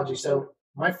Scientology. So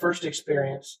my first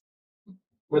experience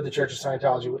with the Church of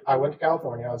Scientology. I went to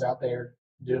California. I was out there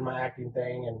doing my acting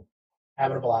thing and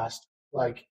having a blast.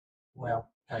 Like,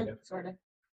 well, kind of. Sort of.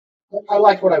 I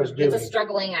liked what I was doing. It's a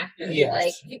struggling actor.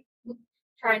 Yes. Like,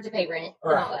 trying to pay rent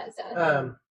and all that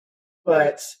stuff.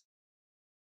 But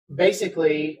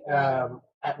basically,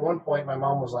 at one point, my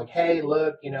mom was like, hey,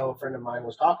 look, a friend of mine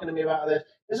was talking to me about this.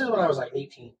 This is when I was like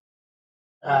 18.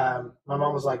 My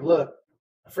mom was like, look,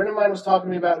 a friend of mine was talking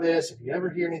to me about this. If you ever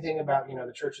hear anything about,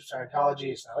 the Church of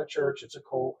Scientology, it's not a church, it's a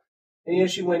cult. And,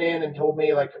 she went in and told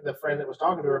me, like, the friend that was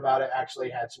talking to her about it actually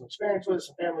had some experience with it,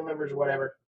 some family members or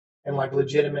whatever. And, like,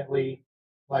 legitimately,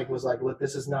 like, was like, look,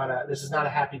 this is not a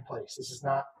happy place. This is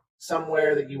not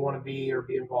somewhere that you want to be or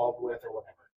be involved with or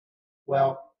whatever.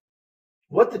 Well,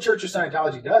 what the Church of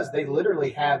Scientology does, they literally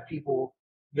have people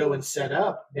go and set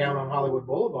up down on Hollywood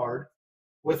Boulevard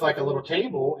with, like, a little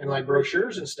table and, like,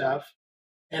 brochures and stuff.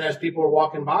 And as people are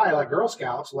walking by, like Girl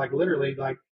Scouts, like, literally,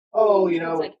 like, oh, it's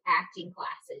like acting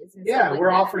classes. And yeah, stuff we're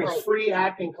like offering free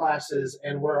acting classes,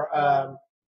 and we're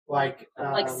like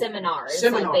seminars.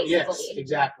 Like, yes,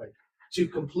 exactly. To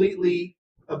completely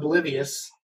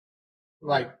oblivious,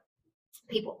 like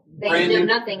people. They know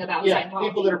nothing about Scientology.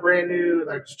 People that are brand new,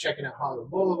 like just checking out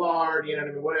Hollywood Boulevard, you know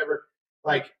what I mean? Whatever.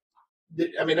 Like,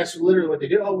 I mean, that's literally what they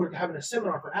do. Oh, we're having a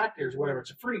seminar for actors, whatever.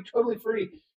 It's totally free.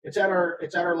 It's at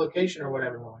our location or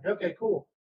whatever. And we're like, okay, cool.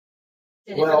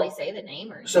 Did it really say the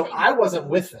name or anything? So I wasn't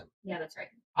with them. Yeah, that's right.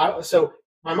 So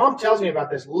my mom tells me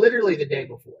about this literally the day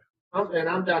before.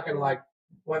 I'm talking like,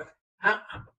 look,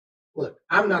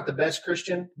 I'm not the best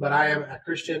Christian, but I am a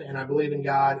Christian and I believe in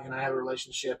God and I have a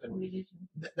relationship. And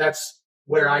that's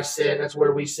where I sit. That's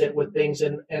where we sit with things.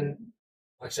 And like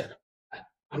I said,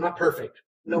 I'm not perfect.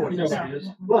 No one is.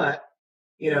 But,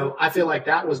 I feel like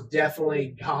that was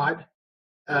definitely God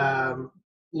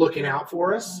looking out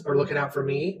for us or looking out for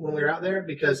me when we were out there,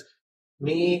 because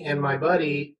me and my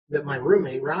buddy, my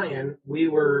roommate, Ryan, we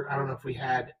might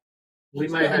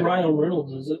have had Ryan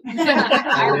Reynolds, is it?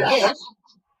 I wish.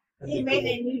 He made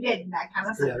it and you didn't, that kind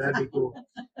of stuff. Yeah, that'd be cool.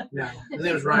 No, his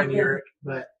name was Ryan Urich,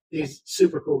 but he's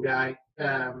super cool guy.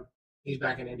 He's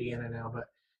back in Indiana now, but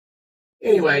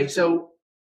anyway, so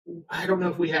I don't know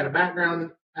if we had a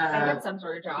background. I had some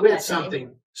sort of job. We had something.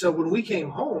 Day. So when we came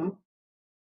home,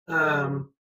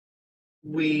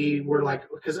 we were like,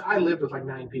 because I lived with like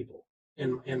 9 people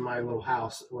in my little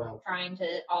house. Well, trying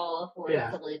to all afford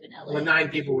to live in LA. Well, 9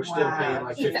 people were still paying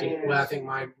like $15. Well, I think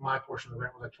my portion of the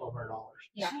rent was like $1,200.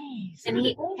 Yeah, jeez. And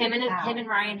him and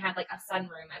Ryan had like a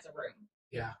sunroom as a room.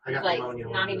 Yeah, I got pneumonia.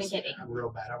 Not even kidding. I'm real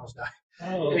bad. I almost died.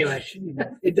 Oh, anyway,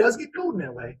 it does get cold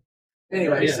in LA.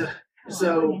 Anyway,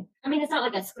 so I mean, it's not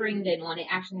like a screened-in one. It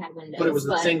actually had windows, but it was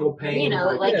a single pane.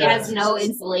 It has no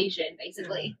insulation,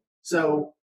 basically.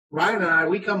 So Ryan and I,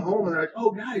 we come home and they're like,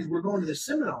 "Oh, guys, we're going to this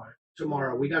seminar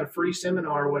tomorrow. We got a free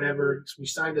seminar or whatever. So we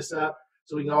signed us up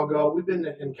so we can all go." We've been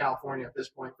in California at this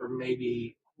point for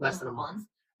maybe less than a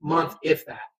month, if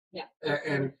that. Yeah.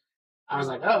 And I was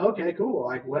like, "Oh, okay, cool.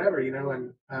 Like whatever,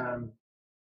 And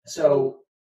so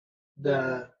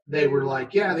they were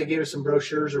like, yeah, they gave us some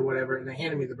brochures or whatever, and they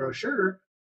handed me the brochure,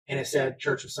 and it said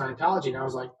Church of Scientology, and I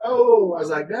was like, no,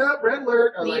 red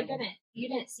alert. You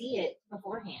didn't see it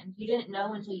beforehand. You didn't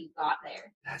know until you got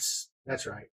there. That's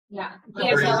right. Yeah, you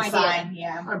have no idea.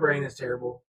 Yeah, my brain is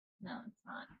terrible. No, it's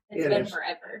not. It's been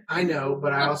forever. I know,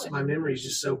 but my memory is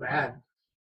just so bad.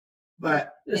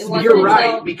 But you're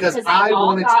right, because I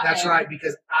wanted to, that's right,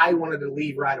 because I wanted to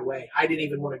leave right away. I didn't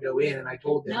even want to go in, and I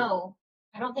told them. No,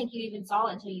 I don't think you even saw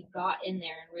it until you got in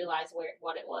there and realized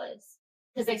what it was.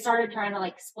 Because they started trying to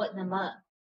like split them up.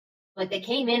 Like they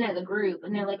came in as a group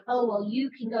and they're like, oh, well, you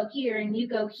can go here and you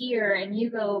go here and you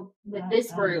go with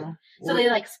this group. So they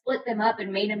like split them up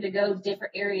and made them to go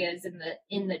different areas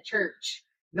in the church.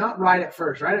 Not right at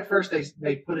first. Right at first,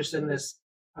 they put us in this.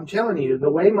 I'm telling you, the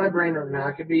way my brain right now,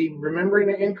 I could be remembering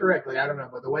it incorrectly. I don't know.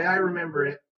 But the way I remember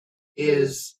it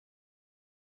is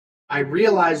I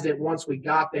realized it once we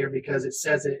got there because it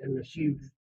says it in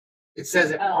it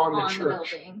says it on the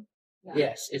church. The yeah.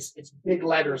 Yes, it's big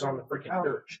letters on the freaking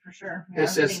church. For sure. Yeah, it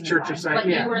says Church of Scientology. But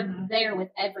you were there with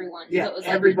everyone. Yeah, so it was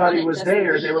everybody was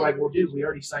there. They were like, well, dude, we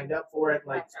already signed up for it.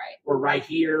 Like, that's right. We're right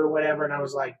here or whatever. And I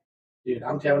was like, dude,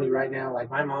 I'm telling you right now, like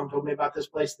my mom told me about this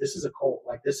place. This is a cult.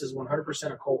 Like this is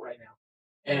 100% a cult right now.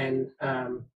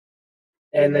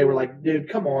 And they were like, dude,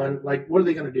 come on. Like, what are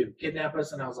they going to do? Kidnap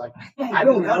us? And I was like, I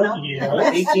don't know. I'm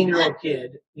an 18-year-old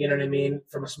kid, you know what I mean?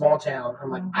 From a small town. I'm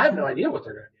like, I have no idea what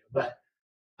they're going to do. But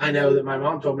I know that my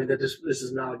mom told me that this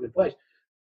is not a good place.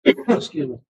 Excuse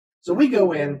me. So we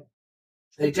go in.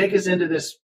 They take us into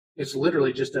this. It's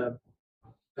literally just a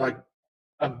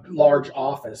large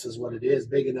office is what it is,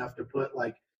 big enough to put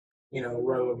like a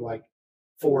row of like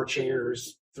 4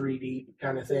 chairs, 3 deep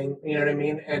kind of thing. You know what I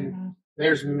mean? And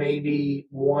there's maybe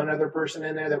one other person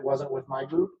in there that wasn't with my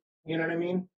group. You know what I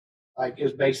mean? Like it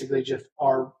was basically just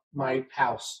my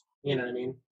house. You know what I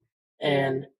mean?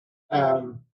 And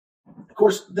of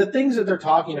course, the things that they're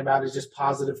talking about is just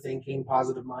positive thinking,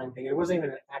 positive mind thinking. It wasn't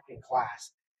even an acting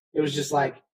class. It was just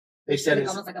like they said it's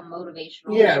almost like a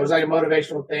motivational. Yeah, it was like a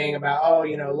motivational thing about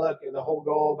look, the whole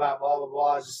goal about blah blah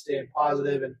blah is just staying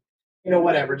positive and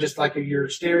whatever. Just like your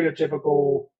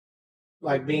stereotypical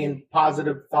like being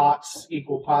positive thoughts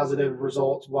equal positive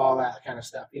results, blah that kind of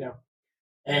stuff,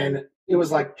 And it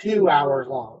was like 2 hours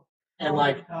long. And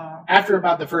after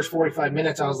about the first 45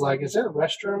 minutes, I was like, is there a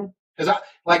restroom? Because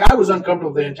I was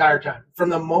uncomfortable the entire time. From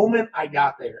the moment I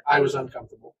got there, I was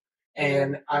uncomfortable.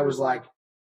 And I was like,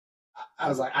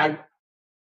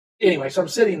 anyway, so I'm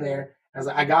sitting there.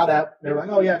 I got up. They were like,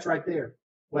 oh yeah, it's right there.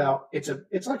 Well, it's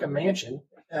like a mansion.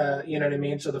 You know what I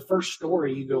mean? So the first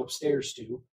story you go upstairs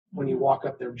to when you walk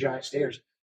up their giant stairs.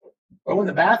 Go in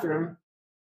the bathroom.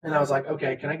 And I was like,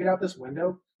 okay, can I get out this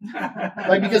window?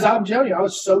 Because I'm telling you, I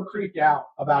was so creeped out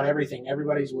about everything.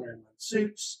 Everybody's wearing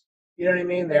suits. You know what I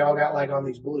mean? They all got like on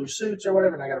these blue suits or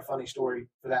whatever. And I got a funny story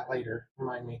for that later.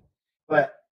 Remind me.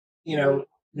 But,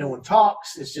 no one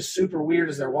talks. It's just super weird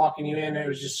as they're walking you in. It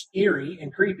was just eerie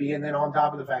and creepy. And then on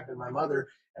top of the fact that my mother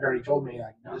had already told me,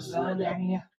 like, no, this is not there.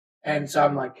 Yeah. And so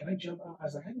I'm like, can I jump out? I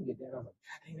was like, I can get down. I was like,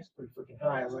 God dang, that's pretty freaking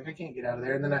high. I was like, I can't get out of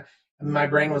there. And then my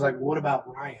brain was like, what about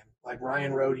Ryan? Like,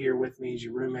 Ryan rode here with me as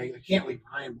your roommate. I can't leave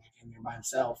Ryan back in there by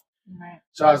himself. Right.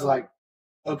 So I was like,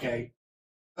 okay,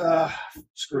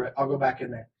 screw it. I'll go back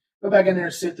in there. Go back in there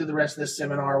and sit through the rest of this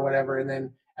seminar or whatever. And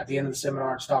then at the end of the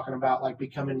seminar, it's talking about like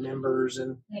becoming members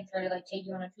and they try to like take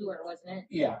you on a tour, wasn't it?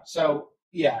 Yeah. So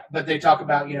yeah, but they talk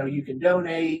about you can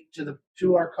donate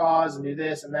to our cause and do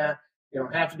this and that. You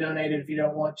don't have to donate it if you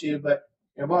don't want to, but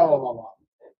blah blah blah blah.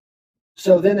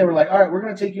 So then they were like, all right, we're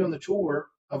going to take you on the tour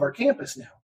of our campus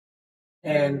now,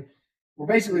 and we're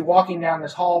basically walking down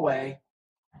this hallway,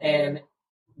 and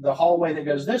the hallway that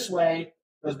goes this way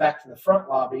goes back to the front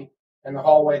lobby, and the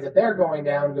hallway that they're going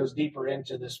down goes deeper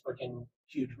into this freaking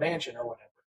huge mansion or whatever.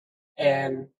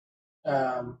 And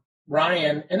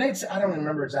Ryan, and I don't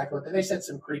remember exactly what they said,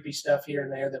 some creepy stuff here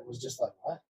and there that was just like,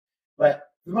 what? But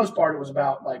for the most part, it was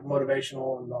about like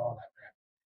motivational and all that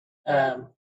crap.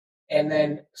 And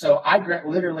then, so I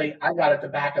got at the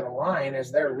back of the line as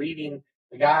they're leading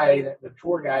the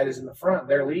tour guide is in the front.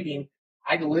 They're leading.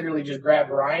 I literally just grabbed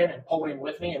Ryan and pulled him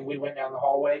with me, and we went down the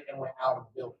hallway and went out of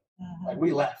the building. Mm-hmm. Like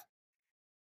we left.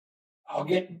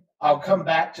 I'll come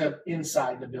back to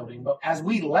inside the building. But as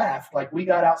we left, like we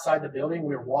got outside the building,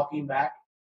 we were walking back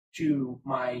to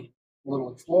my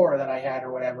little Explorer that I had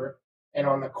or whatever. And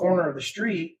on the corner of the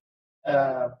street,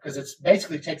 because it's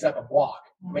basically takes up a block.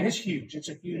 I mean, it's huge. It's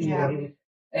a huge building.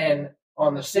 And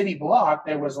on the city block,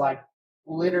 there was like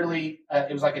literally,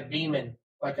 it was like a demon,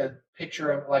 like a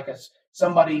picture of like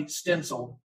somebody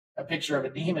stenciled a picture of a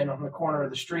demon on the corner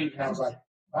of the street. And I was like,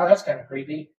 oh, that's kind of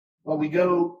creepy. Well, we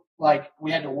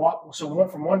had to walk. So we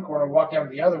went from one corner, walked down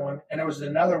to the other one. And there was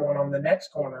another one on the next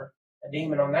corner, a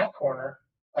demon on that corner,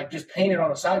 like just painted on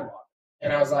the sidewalk.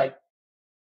 And I was like,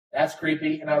 that's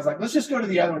creepy. And I was like, let's just go to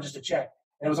the other one just to check.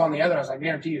 And it was on the other. I was like, I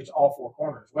guarantee you it's all 4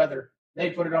 corners. Whether they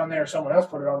put it on there or someone else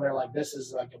put it on there, like this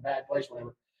is like a bad place,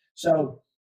 whatever. So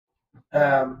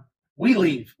we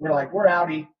leave. We're like, we're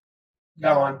outie,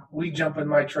 gone. We jump in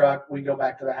my truck. We go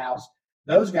back to the house.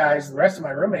 Those guys, the rest of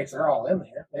my roommates, they're all in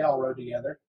there. They all rode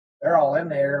together. They're all in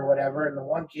there or whatever. And the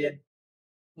one kid,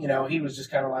 he was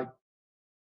just kind of like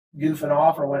goofing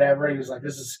off or whatever. He was like,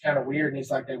 this is kind of weird. And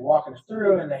he's like, they walking us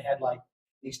through, and they had like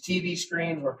these TV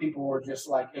screens where people were just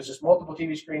like, it was just multiple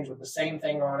TV screens with the same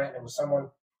thing on it. And it was someone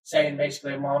saying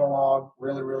basically a monologue,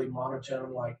 really, really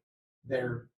monotone, like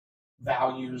their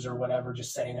values or whatever,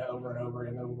 just saying it over and over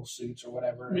in their little suits or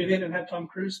whatever. They didn't have Tom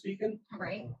Cruise speaking?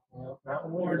 Right.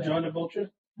 Or John Travolta?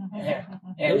 Yeah.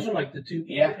 And those are like the two.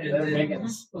 Yeah, they're big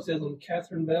ones. What's the other one?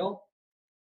 Catherine Bell?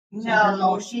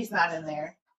 No, she's not in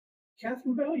there.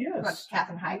 Catherine Bell, yes. What,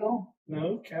 Catherine Heigl?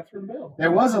 No, Catherine Bell.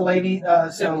 There was a lady.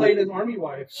 So played an army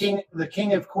wife. The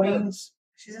King of Queens.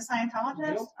 She's a Scientologist.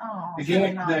 Yep. Oh,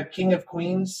 the King of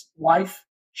Queens wife.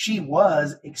 She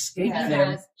was escaped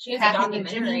them. She has a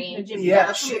documentary.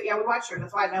 Yeah, we watched her.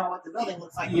 That's why I know what the building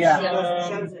looks like. Yeah,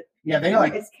 shows it. Yeah, they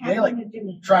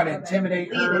try to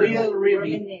intimidate her.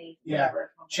 Yeah,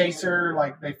 chase her,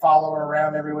 like they follow her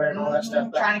around everywhere and all that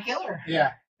stuff. Trying to kill her.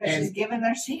 Yeah. And she's giving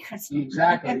their secrets.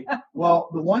 Exactly. Well,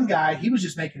 the one guy, he was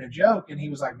just making a joke, and he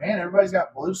was like, man, everybody's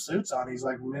got blue suits on. He's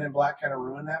like, Men in Black kind of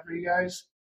ruined that for you guys.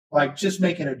 Like, just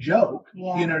making a joke.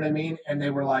 Yeah. You know what I mean? And they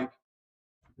were like,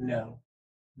 no,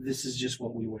 this is just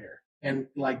what we wear. And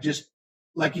like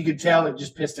you could tell it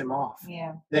just pissed him off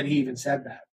that he even said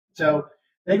that. So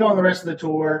they go on the rest of the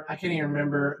tour. I can't even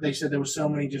remember. They said there was so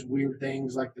many just weird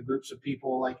things, like the groups of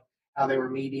people, like how they were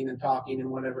meeting and talking and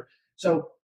whatever. So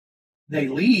they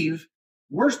leave.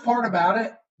 Worst part about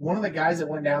it, one of the guys that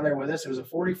went down there with us, it was a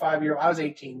 45-year-old. I was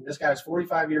 18. This guy's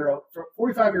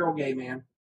 45-year-old gay man.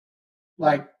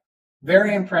 Like,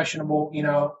 very impressionable. You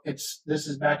know, this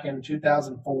is back in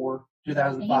 2004,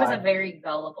 2005. He was a very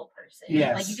gullible person.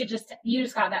 Yes. Like, you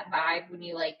just got that vibe when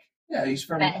you, like, yeah, he's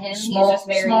from met him. small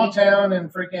town in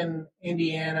freaking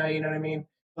Indiana, you know what I mean?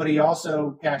 But he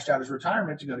also cashed out his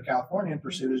retirement to go to California and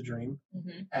pursue his dream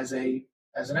as an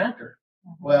actor.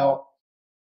 Mm-hmm. Well,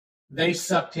 they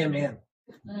sucked him in.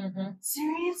 Mm-hmm.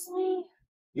 Seriously?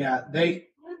 Yeah,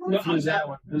 who's that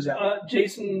one? Who's that one?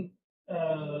 Jason.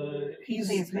 He's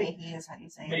Mayhe, is how you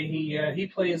say it. Mayhe, he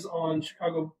plays on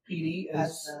Chicago PD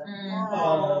as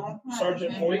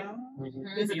Sergeant Hoyt. Mm-hmm.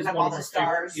 He's looking up all the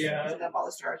stars. Yeah, he's looking up all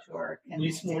the stars who are.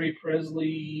 Lisa Marie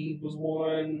Presley was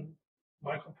one.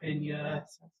 Michael Pena,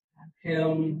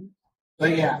 him.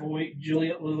 But yeah, Hoyt,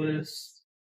 Juliette Lewis.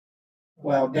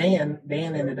 Well, Dan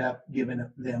ended up giving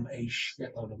them a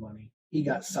shitload of money. He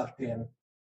got sucked in,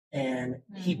 and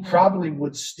he probably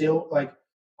would still like.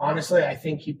 Honestly, I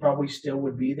think he probably still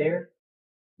would be there,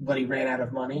 but he ran out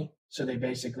of money. So they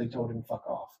basically told him, fuck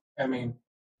off. I mean,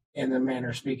 in the manner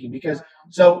of speaking,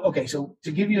 so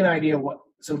to give you an idea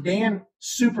so Dan,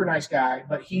 super nice guy,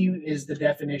 but he is the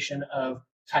definition of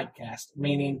typecast,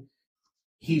 meaning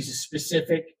he's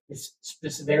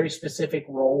very specific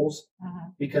roles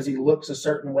because he looks a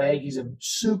certain way. He's a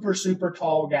super, super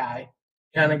tall guy,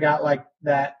 kind of got like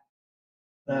that,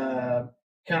 kind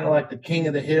of like the King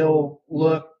of the Hill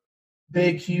look,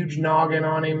 big, huge noggin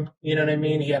on him. You know what I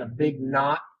mean? He had a big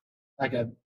knot, like a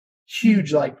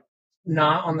huge, like,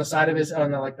 knot on the side of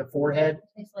like the forehead.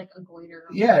 It's like a goiter.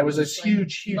 Yeah, it was this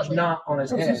huge knot on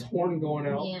his head. His horn going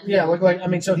out. Yeah, looked like, I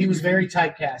mean, so he was very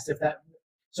typecast.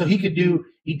 So he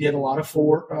did a lot of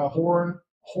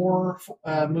horror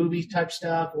movie type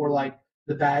stuff, or like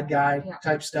the bad guy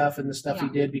type stuff, and the stuff he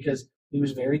did because he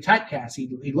was very typecast.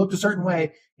 He looked a certain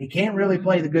way. He can't really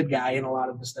play the good guy in a lot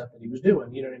of the stuff that he was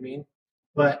doing. You know what I mean?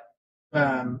 But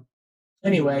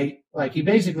anyway, like he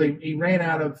ran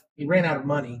out of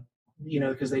money, you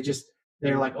know, because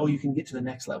they're like, oh, you can get to the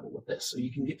next level with this, so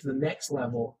you can get to the next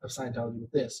level of Scientology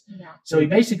with this. Yeah. So he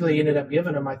basically ended up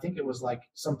giving him, I think it was like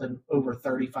something over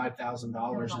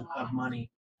 $35,000 of money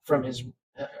from his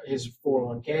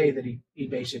 401k that he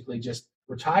basically just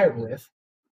retired with.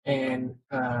 And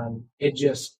it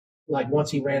just, like, once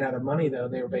he ran out of money, though,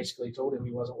 they were basically told him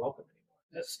he wasn't welcome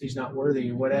anymore. He's not worthy,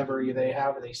 or whatever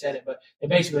however they said it. But they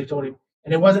basically told him,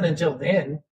 and it wasn't until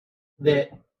then that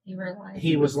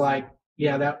he was like,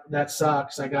 yeah, that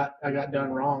sucks. I got done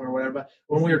wrong or whatever. But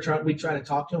when we tried to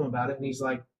talk to him about it, and he's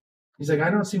like, I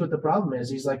don't see what the problem is.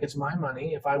 He's like, it's my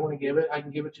money. If I want to give it, I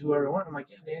can give it to whoever I want. I'm like,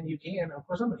 yeah, Dan, you can. Of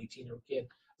course, I'm an 18-year-old kid. I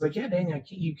was like, yeah, Dan,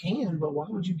 you can, but why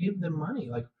would you give them money?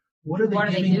 Like, what are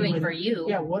they doing for you?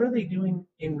 Yeah, what are they doing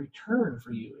in return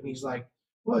for you? And he's like,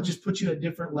 well, it just puts you at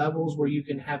different levels where you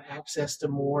can have access to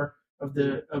more of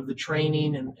the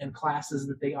training and classes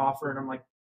that they offer. And I'm like,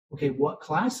 okay, what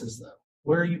classes though?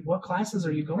 What classes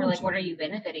are you going to? What are you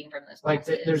benefiting from those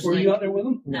classes? Were you out there with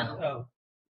them? No. Oh.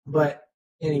 But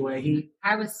anyway,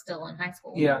 I was still in high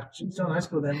school. Yeah, she was still in high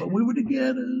school then, but we were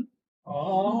together.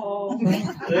 Oh.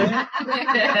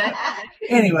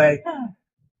 Anyway,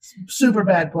 super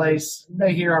bad place.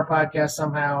 They hear our podcast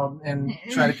somehow and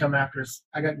try to come after us.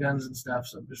 I got guns and stuff,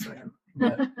 so I'm just saying.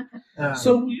 But,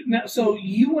 so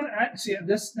you went out. See,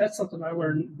 that's something I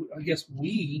learned. I guess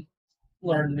we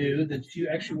learned new, that you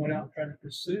actually went out and tried to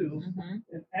pursue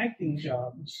an acting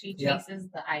job. She chases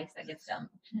the ice that gets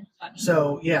dumped.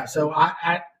 So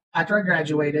I after I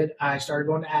graduated, I started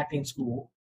going to acting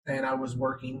school, and I was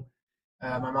working.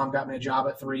 My mom got me a job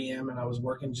at 3M, and I was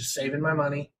working, just saving my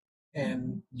money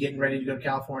and getting ready to go to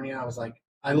California. I was like,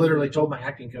 I literally told my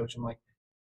acting coach, I'm like,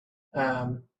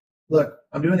 look,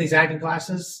 I'm doing these acting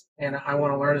classes, and I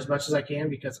want to learn as much as I can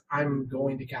because I'm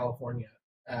going to California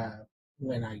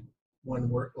when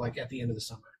we're like at the end of the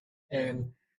summer.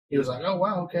 And he was like, oh,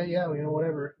 wow, okay, yeah,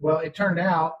 whatever. Well, it turned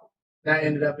out that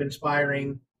ended up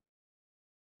inspiring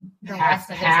half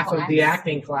of the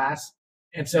acting class.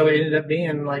 And so it ended up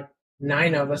being like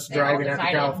 9 of us driving out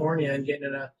to California and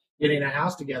getting a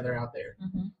house together out there.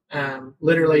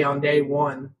 Literally on day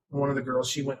one of the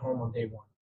girls, she went home on day one.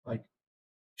 Like,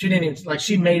 she didn't even, like,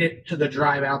 she made it to the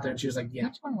drive out there, and she was like, yeah.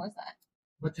 Which one was that?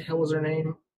 What the hell was her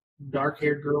name?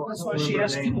 Dark-haired girl. That's why she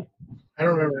asked you. I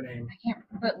don't remember her name. I can't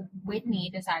remember. But Whitney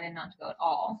decided not to go at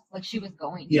all. Like she was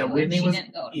going to. Yeah, Whitney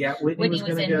didn't go. Yeah, Whitney was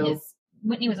going to go.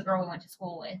 Whitney was a girl we went to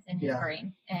school with in his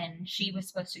grade, and she was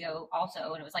supposed to go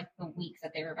also. And it was like the week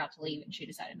that they were about to leave, and she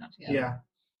decided not to go. Yeah.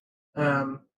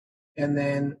 And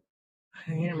then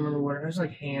I can't remember what it was,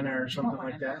 like Hannah or something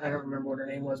like that. I don't remember what her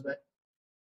name was, but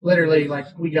literally, like,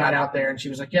 we got out there and she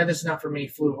was like, yeah, this is not for me,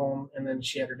 flew home, and then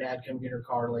she had her dad come get her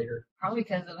car later. Probably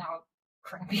because of how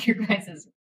crappy your guys'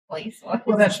 place was.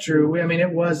 Well, that's true. I mean,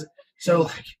 it was, so,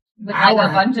 like, with like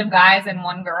a bunch of guys and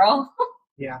one girl.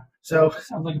 Yeah. So,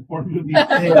 sounds like a porn movie.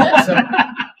 Yeah, so,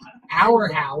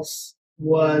 our house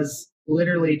was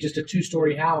literally just a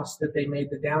 2-story house that they made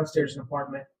the downstairs an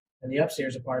apartment and the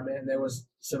upstairs apartment, and there was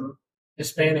some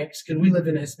Hispanics, because we lived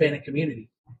in a Hispanic community.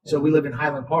 So we lived in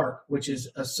Highland Park, which is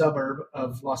a suburb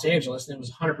of Los Angeles, and it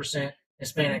was 100%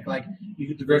 Hispanic. Like, you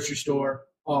get the grocery store,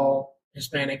 all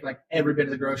Hispanic, like every bit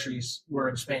of the groceries were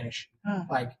in Spanish,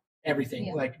 like everything.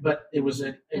 Yeah. Like, but it was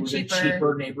a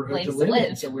cheaper neighborhood to live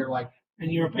in. So we were like,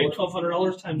 and you were paying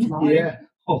 $1,200 times 9. Yeah.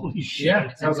 Holy shit.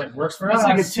 Yeah. I was like, works for us.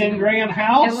 It's like a $10,000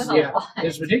 house. It was a lot.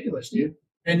 It's ridiculous, dude.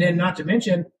 And then, not to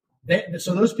mention,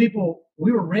 so those people,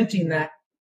 we were renting that.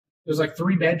 It was like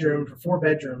 3 bedrooms or 4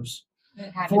 bedrooms.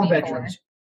 4 bedrooms.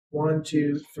 1,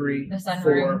 2, 3, the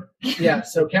 4. Yeah.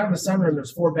 So counting the sunroom,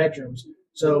 there's 4 bedrooms.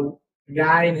 So the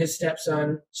guy and his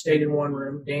stepson stayed in one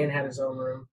room. Dan had his own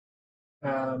room.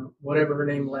 Whatever her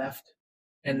name left,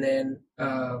 and then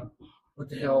what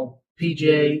the hell?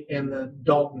 PJ and the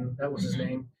Dalton, that was his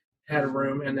name, had a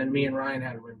room, and then me and Ryan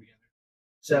had a room together.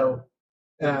 So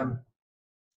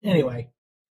anyway,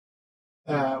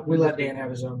 we let Dan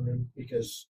have his own room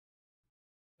because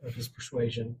of his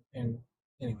persuasion. And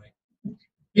anyway,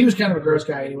 he was kind of a gross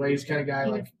guy anyway. He's the kind of guy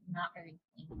like not very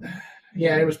clean.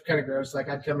 Yeah, it was kind of gross. Like,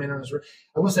 I'd come in on his room.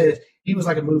 I will say this: he was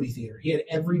like a movie theater. He had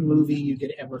every movie you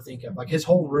could ever think of. Like, his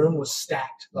whole room was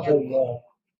stacked, the whole wall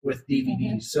with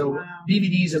DVDs. So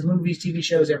DVDs of movies, TV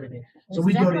shows, everything. So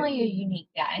we definitely a unique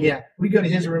guy. Yeah, we go to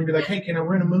his room and be like, hey, can I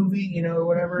rent a movie? Or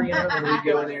whatever. And we'd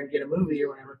go in there and get a movie or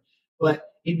whatever. But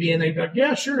he'd be in there, he'd be like,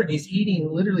 yeah, sure. And he's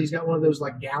eating, literally, he's got one of those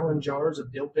like gallon jars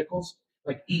of dill pickles,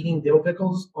 like eating dill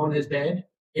pickles on his bed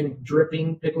and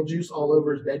dripping pickle juice all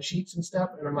over his bed sheets and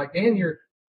stuff. And I'm like, Dan, you're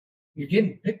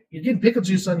getting pickle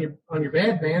juice on your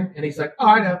bed, man. And he's like, oh,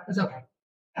 I know, it's okay,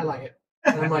 I like it.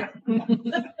 And I'm like,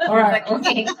 all right,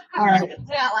 okay, all right,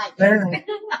 fair enough.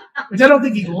 Which I don't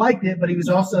think he liked it, but he was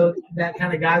also that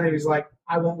kind of guy that he's like,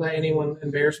 I won't let anyone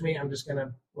embarrass me. I'm just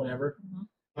gonna whatever.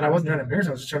 But I wasn't trying to embarrass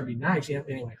him. I was just trying to be nice.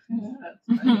 Anyway,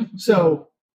 so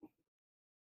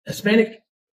Hispanic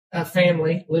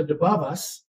family lived above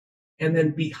us, and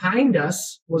then behind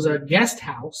us was a guest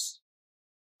house.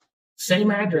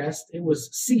 Same address. It was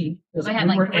C. So they had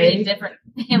like 3 different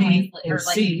families and or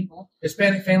like C. people.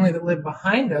 Hispanic family that lived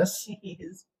behind us.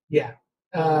 Yeah.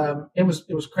 It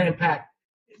was cram packed.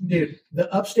 Dude,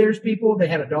 the upstairs people, they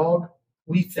had a dog.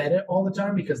 We fed it all the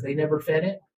time because they never fed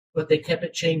it, but they kept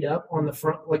it chained up on the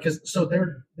front, like, so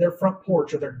their front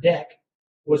porch or their deck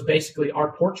was basically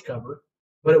our porch cover,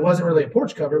 but it wasn't really a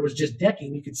porch cover. It was just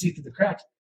decking. You could see through the cracks,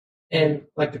 and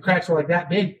like the cracks were like that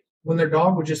big. When their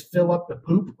dog would just fill up the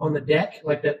poop on the deck,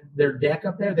 like their deck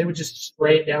up there, they would just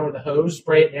spray it down with a hose,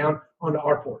 spray it down onto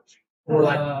our porch. And we're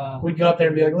like, we'd go up there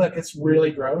and be like, look, it's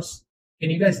really gross. Can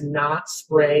you guys not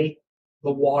spray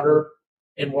the water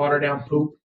and water down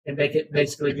poop and make it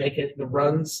the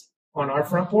runs on our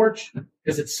front porch?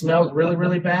 Because it smells really,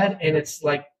 really bad, and it's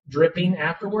like dripping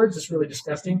afterwards. It's really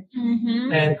disgusting.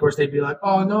 And of course they'd be like,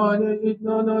 oh,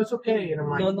 no, it's okay. And I'm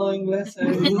like, no English.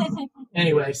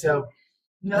 Anyway, so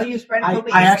you spread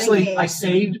I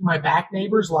saved my back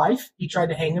neighbor's life. He tried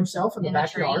to hang himself in the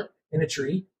backyard in a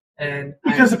tree. And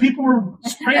because the people were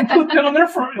spraying poop down on their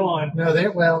front lawn. No,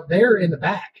 they're in the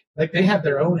back. Like, they have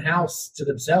their own house to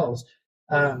themselves.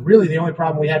 Really, the only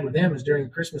problem we had with them is during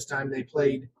Christmas time, they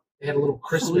had a little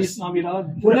Christmas. Well,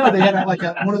 no, they had like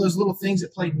one of those little things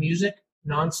that played music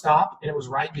nonstop, and it was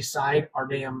right beside our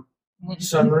damn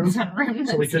sunroom.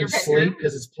 So we couldn't sleep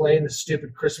because it's playing the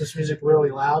stupid Christmas music really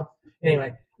loud.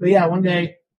 Anyway, but yeah, one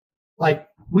day, like,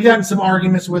 we got in some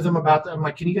arguments with them about I'm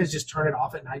like, can you guys just turn it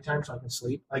off at nighttime so I can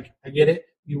sleep? Like, I get it.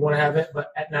 You want to have it,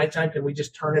 but at nighttime, can we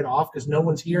just turn it off? Because no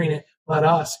one's hearing it but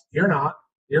us. You're not.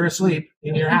 You're asleep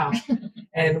in your house.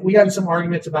 And we got in some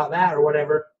arguments about that or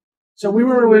whatever. So we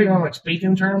weren't really on like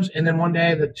speaking terms. And then one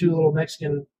day, the 2 little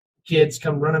Mexican kids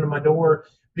come running to my door,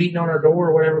 beating on our door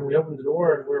or whatever. And we opened the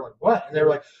door and we were like, what? And they were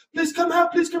like, please come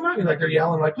out, please come out. And like, they're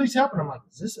yelling like, please help. And I'm like,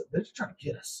 they're just trying to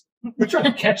get us. They're trying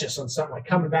to catch us on something, like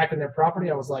coming back in their property.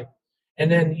 I was like,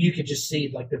 and then you could just see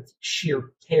like the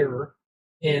sheer terror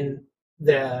in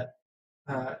the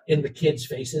in the kids'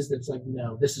 faces that's like,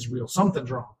 no, this is real.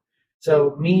 Something's wrong.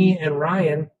 So me and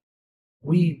Ryan,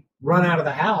 we run out of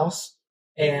the house,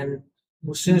 and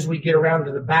as soon as we get around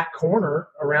to the back corner,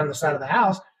 around the side of the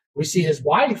house, we see his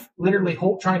wife literally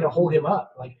trying to hold him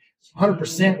up, like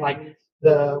 100%, like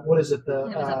what is it? It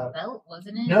was a belt,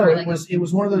 wasn't it? No, it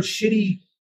was one of those shitty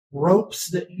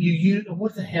ropes that you use.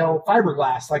 What the hell?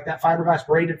 Fiberglass, like that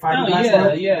braided fiberglass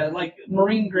rope. Yeah, like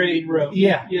marine grade rope.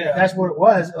 Yeah, that's what it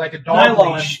was. Like a dog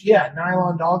leash. Yeah,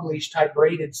 nylon dog leash type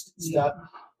braided stuff.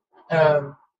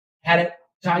 Had it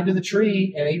tied to the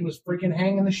tree, and he was freaking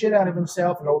hanging the shit out of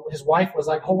himself. And his wife was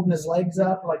like holding his legs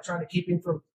up, like trying to keep him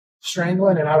from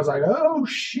strangling. And I was like, oh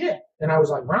shit. And I was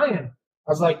like, Ryan,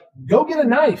 I was like, go get a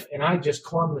knife. And I just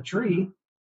clumb the tree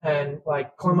and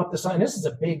like clumb up the side. And this is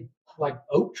a big like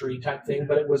oak tree type thing,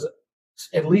 but it was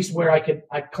at least where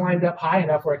I climbed up high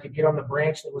enough where I could get on the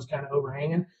branch that was kind of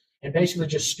overhanging, and basically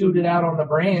just scooted out on the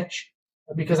branch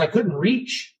because I couldn't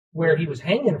reach where he was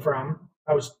hanging from.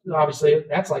 I was obviously,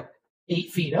 that's like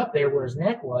 8 feet up there where his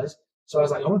neck was. So I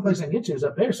was like, the only place I can get to is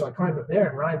up there. So I climbed up there,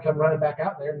 and Ryan come running back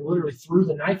out there and literally threw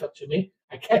the knife up to me.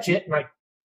 I catch it and I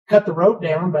cut the rope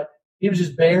down, but he was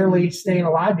just barely staying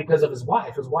alive because of his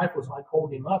wife. His wife was like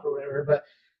holding him up or whatever.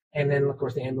 And then of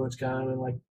course the ambulance came and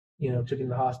like, took him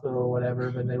to the hospital or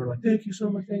whatever. But they were like, thank you so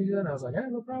much. Thank you. And I was like, hey,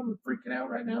 no problem. I'm freaking out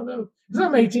right now though. Because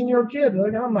I'm an 18-year-old kid.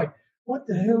 I'm like, what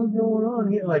the hell is going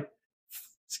on here? Like,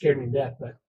 scared me to death.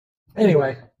 But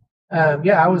anyway, I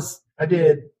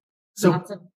did. So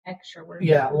lots of extra work.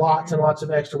 Yeah, lots and lots of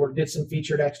extra work. Did some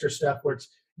featured extra stuff where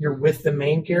you're with the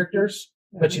main characters,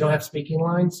 but you don't have speaking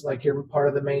lines. Like you're part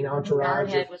of the main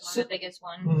entourage. Jarhead was one of the biggest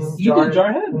ones. Mm-hmm. You did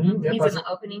Jarhead? Mm-hmm. He's in the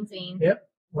opening scene. Yep.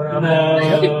 No.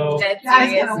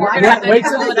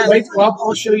 Wait. Well,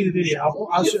 I'll show you the video.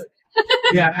 I'll show.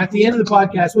 Yeah, at the end of the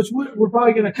podcast, which we're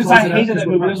probably going to, because I hated that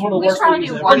movie. It was one of the worst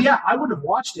movies ever. Oh yeah, I would have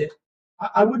watched it.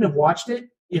 I wouldn't have watched it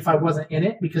if I wasn't in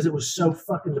it because it was so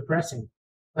fucking depressing.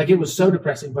 Like it was so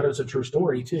depressing, but it was a true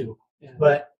story too. Yeah.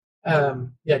 But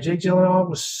Jake Gyllenhaal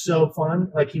was so fun.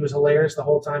 Like he was hilarious the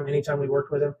whole time. Anytime we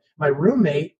worked with him, my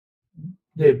roommate,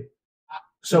 dude.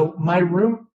 So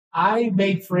I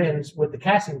made friends with the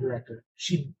casting director.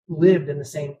 She lived in the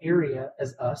same area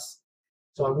as us.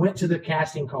 So I went to the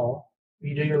casting call.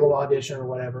 You do your little audition or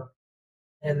whatever.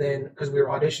 And then, because we were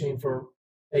auditioning for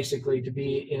basically to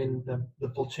be in the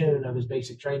platoon of his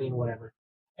basic training or whatever.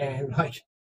 And like,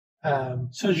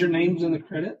 so is your name's in the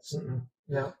credits?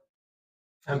 No.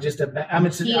 I'm just in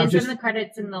the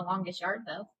credits in The Longest Yard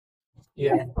though.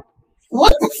 Yeah.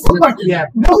 What the fuck? Yeah.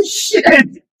 No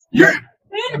shit.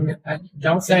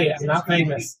 Don't say it. I'm not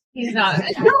famous. He's not.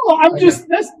 No, I'm just.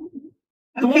 That's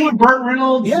the one with Burt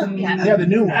Reynolds. Yeah, the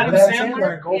new one. Adam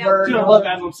Sandler and Goldberg. Dude, I love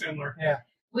Adam Sandler. Yeah.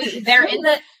 They're in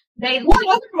the. They're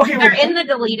in the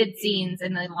deleted scenes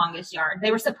in The Longest Yard.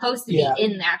 They were supposed to be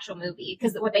in the actual movie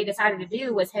because what they decided to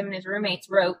do was him and his roommates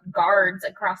wrote guards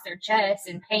across their chests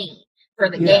in paint for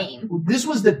the game. This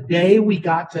was the day we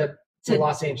got to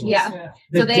Los Angeles. Yeah.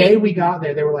 The day we got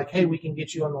there, they were like, hey, we can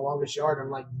get you on The Longest Yard. I'm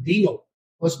like, deal.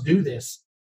 Let's do this.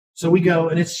 So we go,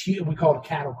 and we call it a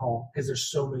cattle call because there's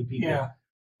so many people. Yeah.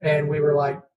 And we were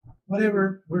like,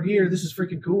 whatever, we're here. This is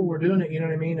freaking cool. We're doing it. You know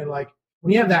what I mean? And like,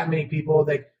 when you have that many people,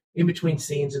 in between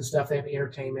scenes and stuff, they have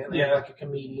entertainment. They have like a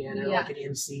comedian or like an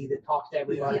MC that talks to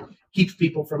everybody, keeps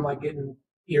people from like getting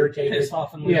irritated. Pissed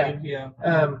off and leave. Yeah.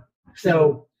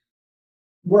 So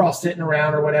we're all sitting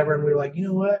around or whatever, and we were like, you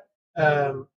know what?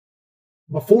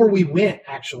 Before we went,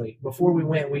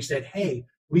 we said, hey,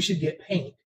 we should get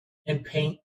paint and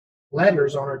paint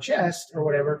letters on our chest or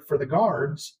whatever for the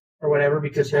guards or whatever,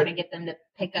 because trying to get them to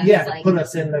pick us. Yeah, put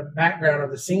us in the background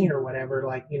of the scene or whatever,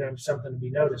 like, something to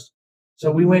be noticed. So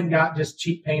we went and got just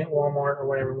cheap paint at Walmart or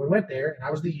whatever. We went there, and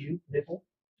I was the nipple,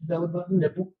 belly button,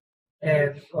 nipple,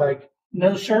 and like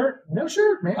no shirt,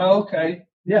 man. Oh, okay,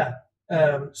 yeah.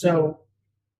 So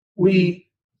we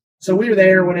were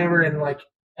there, whatever, and like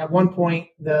at one point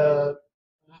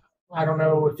I don't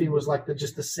know if he was like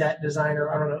just the set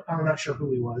designer. I don't know. I'm not sure who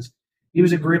he was. He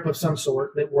was a grip of some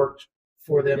sort that worked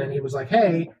for them, and he was like,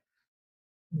 "Hey,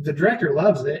 the director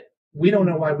loves it. We don't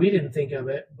know why we didn't think of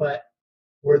it, but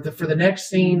for the next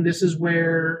scene, this is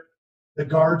where the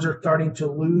guards are starting to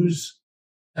lose,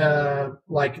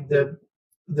 like the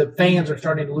fans are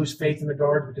starting to lose faith in the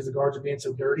guards because the guards are being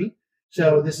so dirty.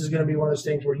 So this is going to be one of those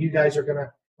things where you guys are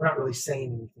we're not really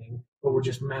saying anything, but we're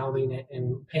just mouthing it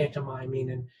and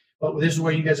pantomiming but this is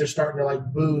where you guys are starting to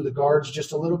like boo the guards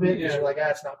just a little bit because you're like,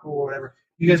 it's not cool or whatever.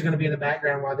 You guys are going to be in the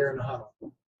background while they're in the huddle.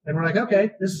 And we're like,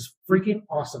 okay, this is freaking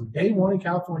awesome. Day one in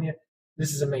California.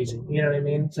 This is amazing. You know what I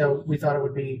mean? So we thought it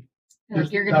would be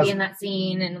Like you're going to be in that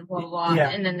scene and blah, blah, blah. Yeah.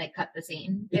 And then they cut the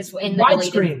scene. It's in the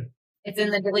widescreen. It's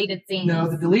in the deleted scenes. No,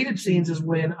 the deleted scenes is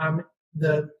when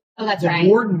the right.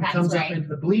 warden comes up into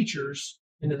the bleachers,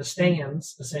 into the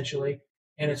stands, essentially.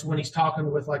 And it's when he's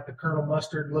talking with like the Colonel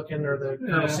Mustard looking or the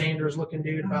Colonel Sanders looking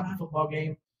dude about the football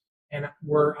game. And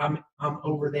I'm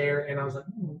over there, and I was like,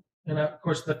 and of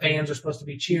course the fans are supposed to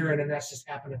be cheering, and that's just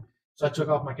happening. So I took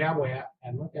off my cowboy hat,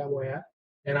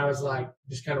 and I was like,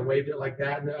 just kind of waved it like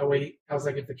that. And I was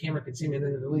like, if the camera could see me, and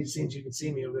then the deleted scenes, you could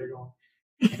see me over there going.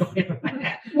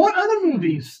 What other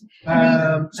movies?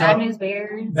 Bad News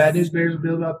Bears. Bad News Bears with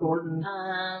Bill Bob Thornton.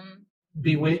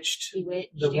 Bewitched.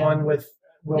 The one with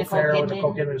Will Ferrell and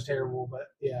Nicole Kidman was terrible, but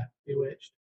yeah,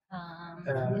 Bewitched.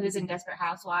 He was in Desperate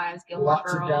Housewives, Gilmore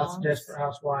lots Girls. of Desperate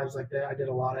Housewives like that. I did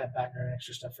a lot of background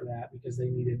extra stuff for that because they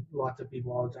needed lots of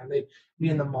people all the time. They'd be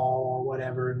in the mall or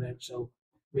whatever, and then so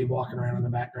we'd be walking around in the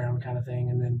background kind of thing.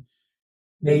 And then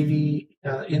Navy,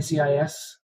 NCIS,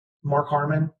 Mark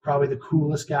Harmon, probably the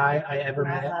coolest guy I ever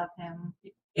met. I love him.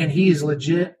 And he is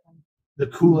legit the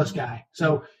coolest guy.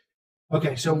 So,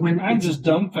 okay, so when I'm just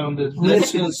dumbfounded.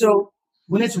 So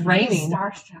when it's raining,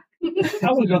 Starstruck.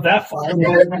 I wouldn't go that far. I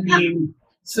mean,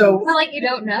 so It's not like you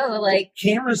don't know. Like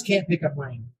cameras can't pick up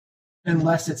rain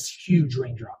unless it's huge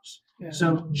raindrops. Yeah.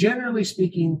 So generally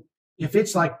speaking, if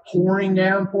it's like pouring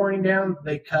down,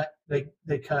 they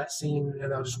cut scene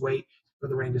and they'll just wait for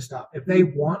the rain to stop. If they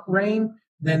want rain,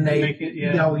 then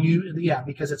they'll use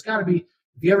because it's got to be.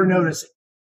 If you ever notice,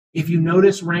 if you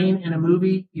notice rain in a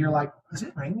movie, you're like, is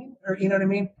it raining? Or you know what I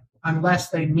mean? Unless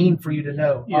they mean for you to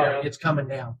know, all right, it's coming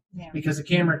down. Yeah. Because the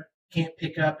camera can't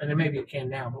pick up, and then maybe it can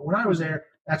now. But when I was there,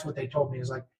 that's what they told me is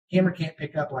like camera can't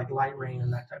pick up like light rain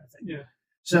and that type of thing. Yeah.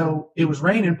 So it was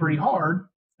raining pretty hard,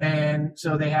 and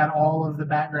so they had all of the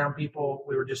background people.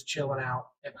 We were just chilling out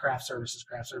at craft services.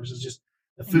 Craft services, just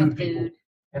the food people,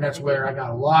 and that's where I got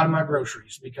a lot of my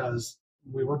groceries because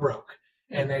we were broke,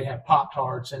 and they had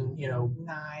Pop-Tarts and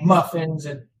muffins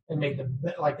and. They made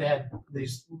they had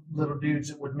these little dudes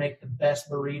that would make the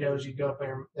best burritos. You go up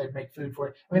there, and they'd make food for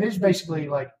you. I mean, it's basically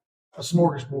like a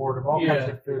smorgasbord of all kinds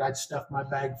of food. I'd stuff my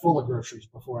bag full of groceries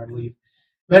before I'd leave.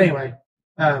 But anyway,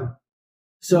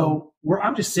 so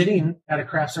I'm just sitting at a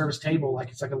craft service table,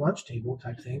 like it's like a lunch table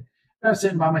type thing. And I'm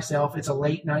sitting by myself. It's a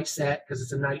late night set because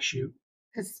it's a night shoot.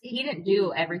 Because he didn't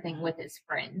do everything with his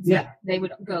friends. Yeah, like, they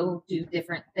would go do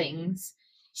different things.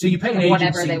 So you pay an agency.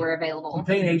 Whatever they were available. You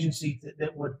pay an agency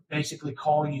that would basically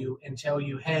call you and tell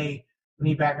you, hey, we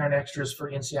need background extras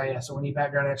for NCIS, or we need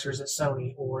background extras at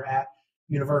Sony or at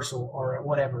Universal or at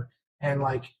whatever. And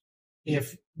like,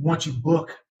 if once you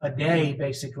book a day,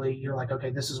 basically, you're like,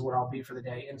 okay, this is where I'll be for the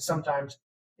day. And sometimes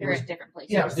they're at different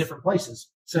places. Yeah, it was different places.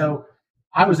 So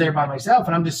I was there by myself,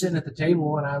 and I'm just sitting at the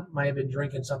table, and I might have been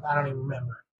drinking something. I don't even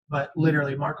remember. But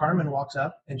literally, Mark Harmon walks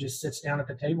up and just sits down at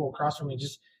the table across from me,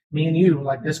 just me and you,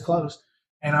 like this close.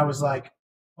 And I was like,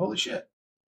 holy shit,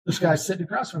 this guy's sitting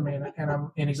across from me.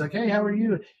 And he's like, hey, how are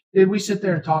you? And we sit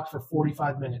there and talk for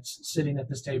 45 minutes sitting at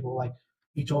this table. Like,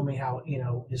 he told me how,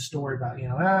 his story about,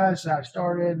 this is how I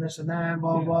started and this and that, and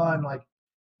blah, blah, blah. And like,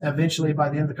 eventually by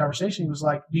the end of the conversation, he was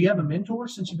like, do you have a mentor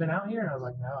since you've been out here? And I was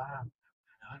like, no, I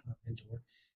don't have a mentor.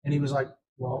 And he was like,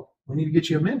 well, we need to get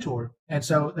you a mentor. And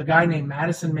so the guy named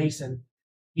Madison Mason,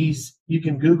 you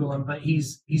can Google him, but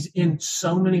he's in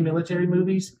so many military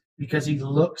movies because he's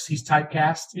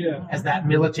typecast as that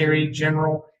military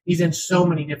general. He's in so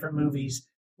many different movies.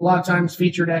 A lot of times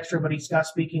featured extra, but he's got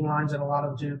speaking lines in a lot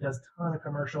of them too. Does a ton of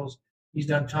commercials. He's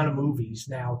done a ton of movies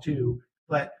now too.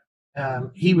 But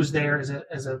he was there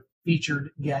as a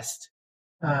featured guest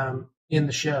in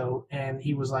the show, and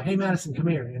he was like, "Hey, Madison, come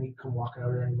here." And he'd come walking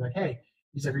over there, and he's like, "Hey,"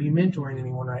 he's like, "Are you mentoring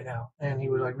anyone right now?" And he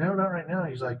was like, "No, not right now."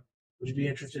 He's like, "Would you be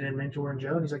interested in mentoring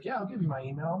Joe?" And he's like, "Yeah, I'll give you my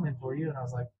email. I'll mentor you." And I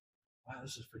was like, "Wow,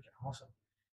 this is freaking awesome."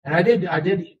 And I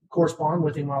did correspond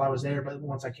with him while I was there, but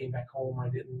once I came back home, I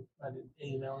didn't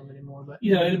email him anymore. But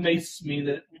it amazes me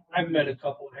that I've met a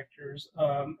couple actors,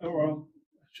 or I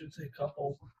should say a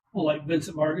couple. Well, like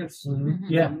Vincent Vargas,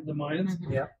 mm-hmm. The Mayans.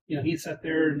 Yeah, he sat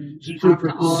there and he's super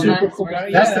cool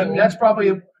guy.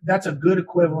 That's a good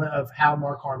equivalent of how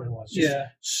Mark Harmon was. Just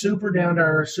super down to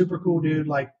earth, super cool dude.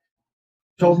 Like,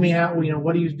 told me how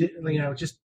what he did.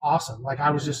 Just awesome. Like,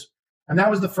 I was just, and that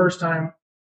was the first time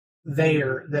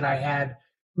there that I had.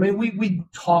 I mean, we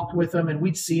talked with him and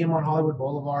we'd see him on Hollywood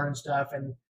Boulevard and stuff,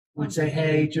 and we'd say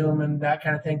hey to him and that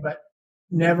kind of thing, but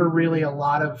never really a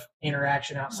lot of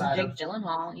interaction outside of Jake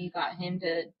Gyllenhaal. You got him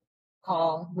to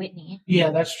call Whitney. Yeah,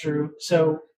 that's true.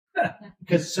 So,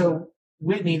 because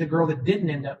Whitney, the girl that didn't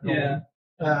end up going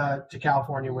to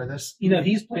California with us,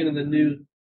 he's playing in the new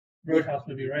Roadhouse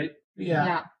movie, right?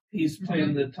 Yeah. He's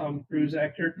playing the Tom Cruise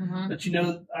actor. But you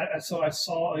know, I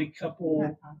saw a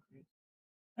couple,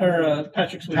 or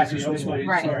Patrick Swayze.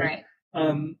 Right.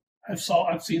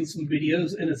 I've seen some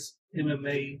videos, and it's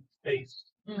MMA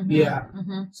based. Yeah.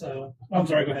 So I'm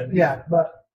sorry. Go ahead. Yeah,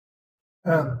 but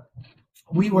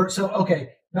we were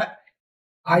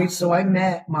I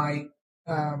met my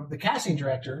the casting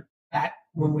director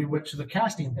when we went to the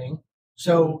casting thing.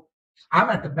 So I'm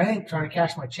at the bank trying to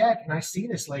cash my check, and I see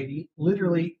this lady.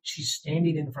 Literally, she's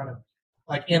standing in front of me,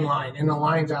 like in line, and the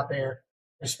lines out there,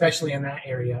 especially in that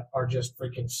area, are just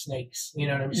freaking snakes. You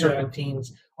know what I mean?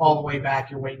 Serpentines all the way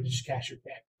back. You're waiting to just cash your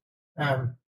check.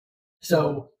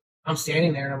 So I'm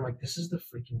standing there, and I'm like, this is the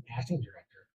freaking casting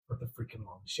director for the freaking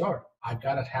Longest Yard. I've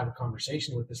got to have a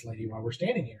conversation with this lady while we're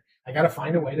standing here. I got to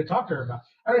find a way to talk to her about.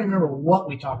 I don't even remember what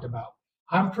we talked about.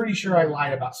 I'm pretty sure I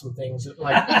lied about some things,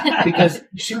 like because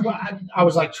I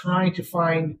was like trying to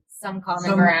find some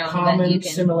common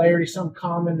similarity, some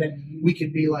common that we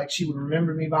could be like she would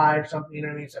remember me by or something. You know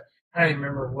what I mean? So I don't even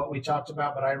remember what we talked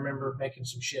about, but I remember making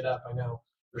some shit up. I know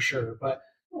for sure, but.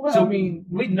 Well, so, I mean,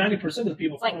 90% of the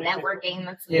people. It's like networking.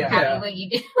 That's what you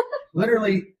do.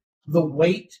 Literally, the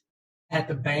wait at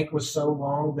the bank was so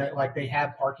long that like they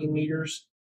have parking meters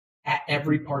at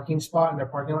every parking spot in their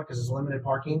parking lot because it's limited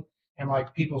parking, and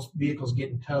like people's vehicles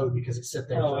getting towed because it sit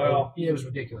there. It was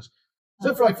ridiculous.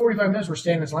 So for like 45 minutes, we're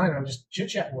standing in this line, and I'm just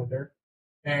chit chatting with her,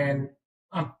 and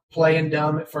I'm playing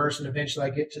dumb at first, and eventually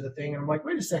I get to the thing, and I'm like,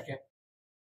 wait a second.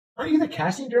 Aren't you the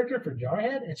casting director for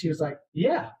Jarhead? And she was like,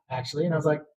 yeah, actually. And I was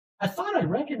like, I thought I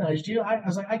recognized you. I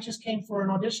was like, I just came for an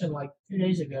audition like 2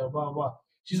 days ago, blah, blah.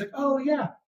 She's like, oh, yeah.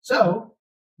 So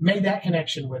made that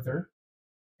connection with her.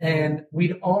 And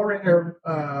we'd already...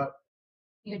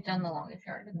 you had done the Longest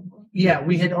Yard. Yeah,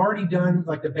 we had already done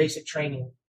like the basic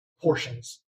training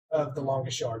portions of the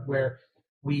Longest Yard where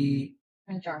we...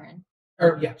 And Jarhead.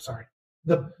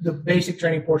 The basic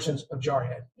training portions of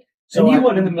Jarhead. So you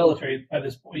weren't in the military by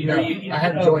this point. I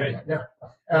hadn't joined yet.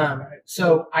 No.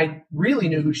 So I really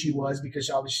knew who she was because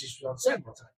obviously she was on set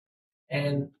all the time.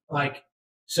 And like,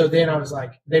 so then I was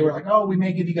like, they were like, oh, we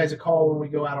may give you guys a call when we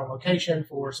go out on location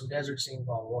for some desert scene,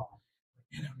 blah, blah, blah.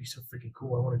 Man, that would be so freaking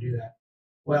cool. I want to do that.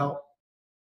 Well,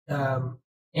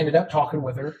 ended up talking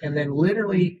with her. And then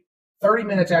literally 30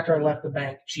 minutes after I left the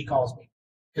bank, she calls me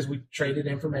because we traded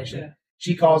information. Yeah.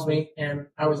 She calls me and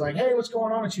I was like, hey, what's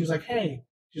going on? And she was like, hey.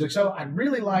 She's like, so I'd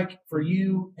really like for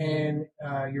you and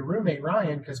your roommate,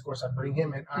 Ryan, because, of course, I bring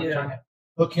him in. I'm trying to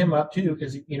hook him up, too,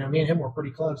 because, me and him were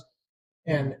pretty close.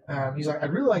 And he's like,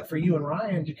 I'd really like for you and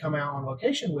Ryan to come out on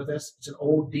location with us. It's an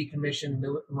old decommissioned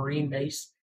Marine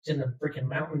base. It's in the freaking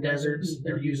mountain deserts. Mm-hmm.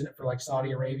 They're using it for, like,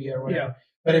 Saudi Arabia or whatever. Yeah.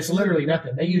 But it's literally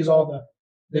nothing. They use all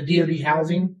the DOD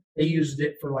housing. They used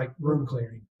it for, like, room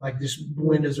clearing. Like, just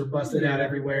windows are busted out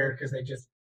everywhere because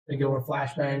they go and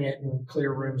flashbang it and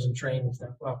clear rooms and train and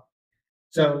stuff. Well,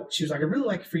 so she was like, I'd really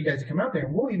like for you guys to come out there,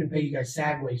 and we'll even pay you guys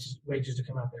SAG wages to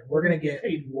come out there. We're going to get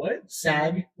paid what?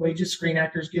 SAG wages, Screen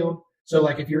Actors Guild. So,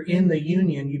 like, if you're in the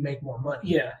union, you make more money.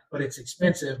 Yeah. But it's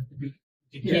expensive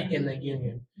to get in the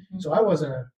union. Mm-hmm. So I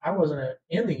wasn't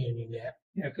in the union yet.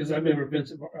 Yeah, because I remember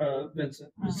Vincent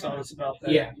was telling us about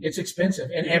that. Yeah, it's expensive,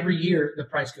 and every year the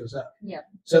price goes up. Yeah.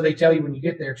 So they tell you when you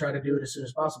get there, try to do it as soon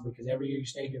as possible because every year you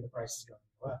stay here, the price is going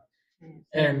to go up.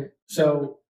 Mm-hmm. And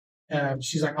so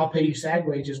she's like, I'll pay you SAG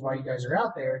wages while you guys are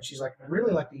out there. And she's like, I'd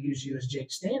really like to use you as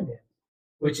Jake's stand-in,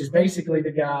 which is basically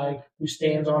the guy who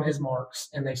stands on his marks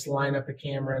and they line up the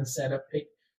camera and set up.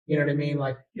 You know what I mean?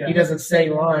 Like, he doesn't say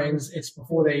lines. It's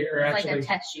before they are actually... like a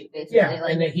test shoot, basically. Yeah,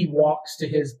 and then he walks to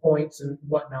his points and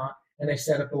whatnot, and they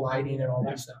set up the lighting and all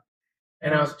that stuff.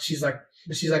 And she's like,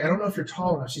 I don't know if you're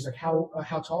tall enough. She's like, how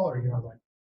tall are you? And I was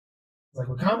like,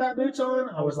 with combat boots on?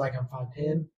 I was like, I'm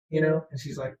 5'10", And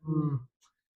she's like,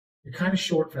 you're kind of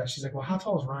short for that. She's like, well, how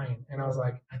tall is Ryan? And I was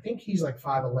like, I think he's like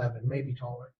 5'11", maybe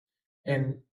taller.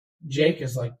 And Jake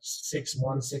is like 6'1",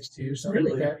 6'2", something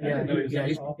like that.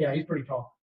 Yeah, he's pretty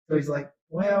tall. So he's like,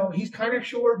 well, he's kind of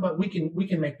short, but we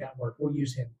can make that work. We'll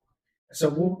use him. So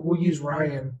we'll use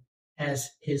Ryan as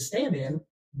his stand-in,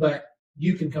 but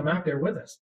you can come out there with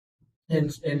us and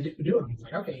do it. He's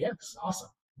like, okay, yeah, this is awesome.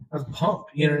 I was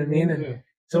pumped, you know what I mean? And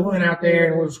so we went out there,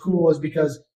 and what was cool is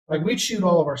because like we'd shoot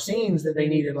all of our scenes that they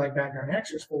needed like background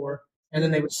extras for, and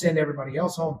then they would send everybody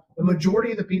else home. The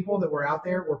majority of the people that were out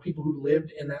there were people who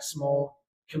lived in that small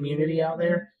community out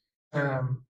there.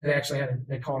 They actually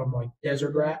they called them like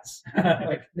desert rats.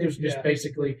 Like it was just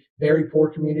basically very poor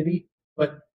community,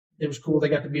 but it was cool. They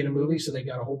got to be in a movie, so they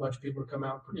got a whole bunch of people to come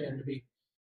out and pretend to be.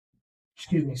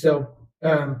 Excuse me. So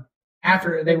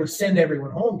after they would send everyone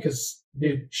home because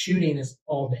dude, shooting is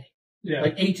all day,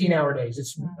 like 18-hour days.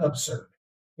 It's absurd.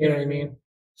 You know what I mean?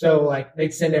 So like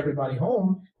they'd send everybody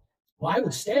home. Well, I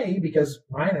would stay because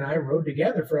Ryan and I rode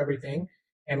together for everything,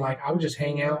 and like I would just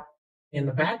hang out in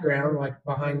the background, like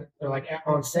behind, or like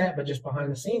on set, but just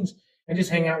behind the scenes, and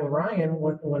just hang out with Ryan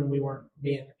when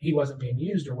he wasn't being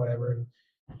used or whatever, and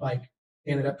like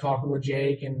ended up talking with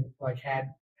Jake and like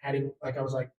had him, like I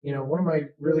was like, one of my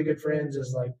really good friends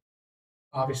is like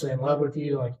obviously in love with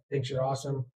you, like thinks you're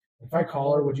awesome. If I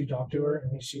call her, would you talk to her?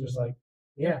 And she was like,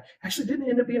 yeah. Actually, didn't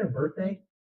it end up being her birthday?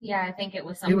 Yeah, I think it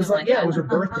was something. It was like yeah, it was her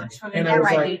birthday, and I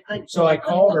was like, so I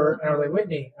called her and I was like,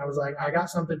 Whitney, I was like, I got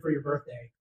something for your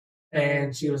birthday,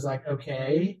 and she was like,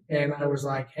 okay, and I was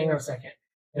like, hang on a second,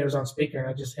 and it was on speaker, and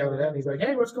I just held it up, and he's like,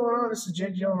 hey, what's going on? This is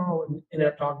Jake Gyllenhaal, and ended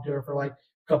up talking to her for like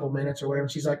a couple minutes or whatever.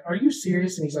 And she's like, are you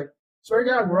serious? And he's like, swear to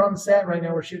God, we're on the set right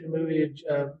now, we're shooting a movie,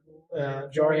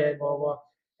 Jarhead, blah blah,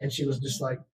 and she was just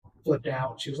like flipped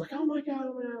out. She was like, oh my God,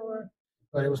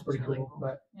 but it was pretty cool,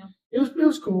 but it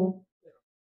was cool.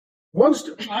 One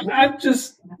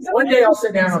day I'll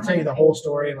sit down and I'll tell you the whole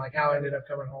story and like how I ended up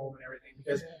coming home and everything,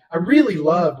 because I really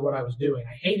loved what I was doing.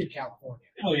 I hated California.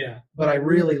 Oh yeah. But I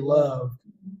really loved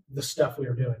the stuff we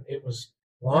were doing. It was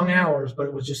long hours, but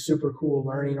it was just super cool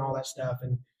learning all that stuff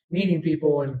and meeting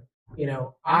people. And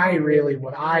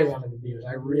what I wanted to do is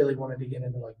I really wanted to get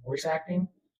into like voice acting,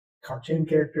 cartoon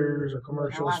characters or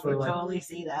commercials for like. Totally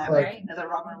see that, like, right? Another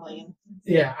Robin Williams.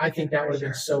 Yeah, I think that would have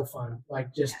been so fun.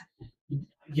 Like just.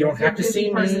 You don't have to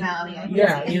see me.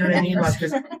 Yeah, you know what I mean? Like,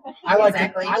 because I like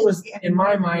exactly. I was in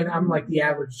my mind, I'm like the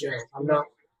average Joe.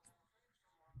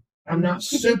 I'm not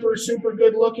super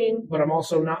good looking, but I'm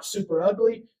also not super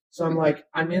ugly. So I'm like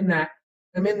I'm in that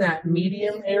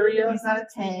medium area. He's not a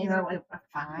 10, or a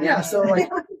 5. Yeah, so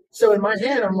in my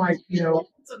head I'm like,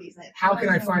 how can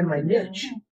I find my niche?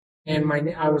 And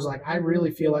I was like, I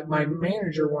really feel like my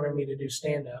manager wanted me to do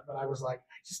stand up, but I was like,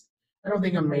 I don't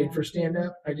think I'm made for stand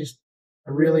up. I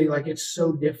really like it's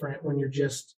so different when you're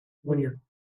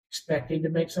expecting to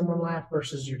make someone laugh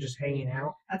versus you're just hanging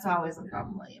out. That's always a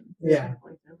problem, William. Yeah.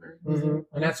 Mm-hmm.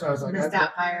 And that's what I was like. Missed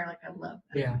out fire, like I love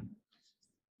that. Yeah.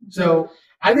 So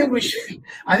I think we should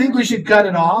cut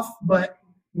it off, but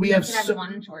we have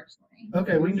one short story.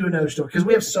 Okay, we can do another story because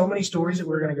we have so many stories that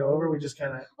we're going to go over. We just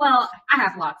kind of. Well, I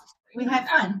have lots of stories. We had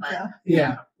fun, but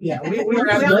yeah. We were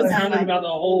talking about the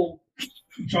whole.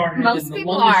 Most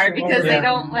people are because they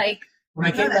don't like. When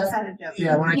I came back,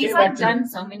 he's like done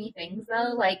so many things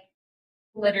though. Like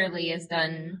literally has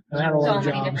done so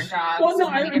many different jobs, well, no,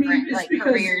 so many different like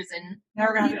careers, and now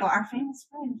we're gonna go our famous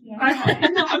friend. Yeah.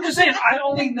 I'm just saying. I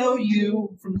only know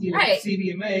you from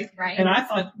CVMA, right? And I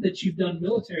thought that you've done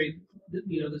military. This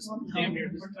damn near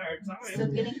this entire time. Still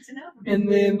getting to know them. And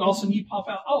then all of a sudden you pop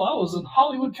out. Oh, I was in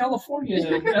Hollywood, California,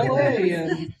 and LA,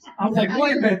 and I'm like,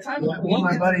 wait a minute, time. Me and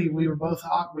my buddy, we were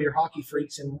hockey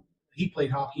freaks, and he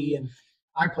played hockey, and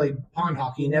I played pond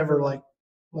hockey. Never like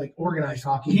organized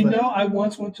hockey. I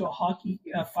once went to a fight,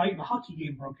 and a hockey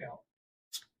game broke out.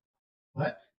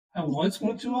 What? I once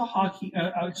went to a hockey.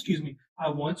 I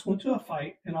once went to a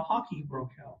fight, and a hockey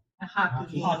broke out. A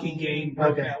hockey game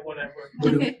broke out, whatever.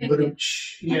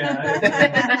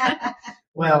 Yeah.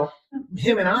 Well,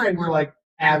 him and I were like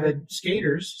avid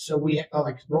skaters, so we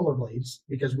like rollerblades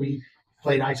because we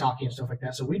played ice hockey and stuff like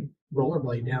that. So we'd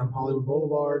rollerblade down Hollywood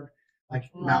Boulevard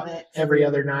like about every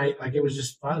other night. Like it was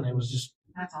just fun. It was just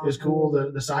It was cool.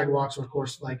 The sidewalks were, of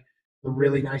course, like the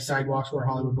really nice sidewalks where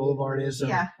Hollywood Boulevard is. So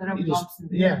it was awesome.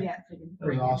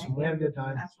 We had a good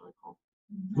time. That's really cool.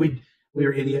 We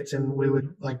were idiots, and we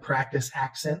would like practice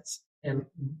accents, and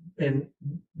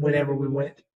whenever we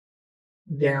went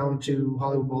down to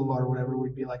Hollywood Boulevard or whatever,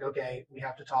 we'd be like, okay, we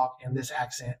have to talk in this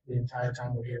accent the entire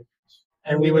time we're here.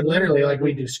 And we would literally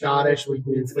we'd do Scottish, we'd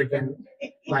do freaking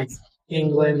like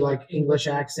England, like English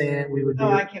accent. We would do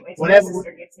I can't wait till whatever. my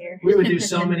sister gets here. We would do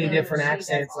so many different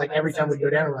accents. Like every time we go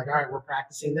down, we're like, all right, we're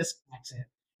practicing this accent.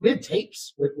 We had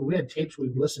tapes. We had tapes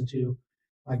we'd listen to,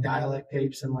 like dialect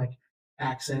tapes and like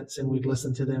accents, and we'd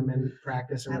listen to them and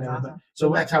practice or whatever. Awesome. So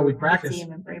that's how we practice. See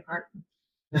him in Braveheart.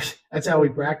 That's how we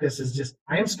practice. Is just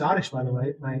I am Scottish, by the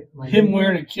way. My him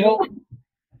wearing a kilt.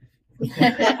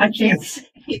 I can't see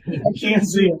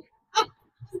it.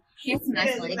 He has some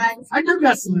nice legs. I do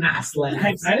got some nice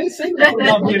legs. I didn't say that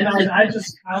about being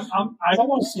nice. I don't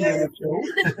want to see him in a kilt.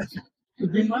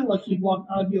 It'd be my luck.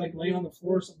 I'd be like laying on the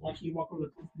floor, so like he'd walk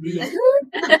over the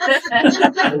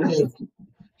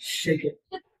Shake it.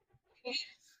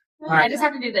 I just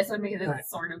have to do this one because it's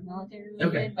sort of military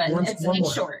related, but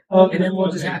it's short. And then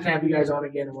we'll just have to have you guys on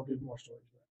again, and we'll do more stories.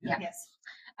 Yeah. Yes.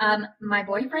 My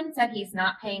boyfriend said he's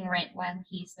not paying rent when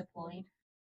he's deployed.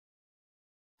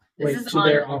 Wait, to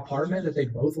their apartment that they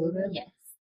both live in? Yes.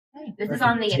 This is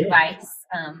on the advice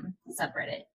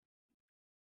subreddit.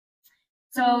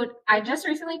 So I just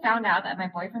recently found out that my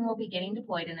boyfriend will be getting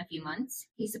deployed in a few months.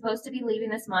 He's supposed to be leaving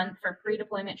this month for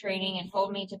pre-deployment training and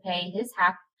told me to pay his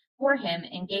half for him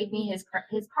and gave me his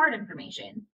card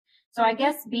information. So I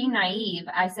guess being naive,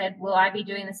 I said, will I be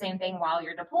doing the same thing while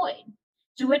you're deployed?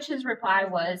 To which his reply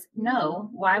was, no,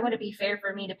 why would it be fair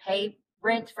for me to pay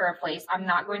rent for a place I'm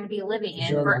not going to be living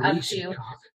in for up to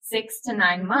 6 to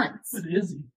 9 months? What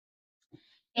is he?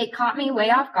 It caught me way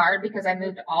off guard because I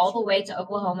moved all the way to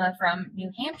Oklahoma from New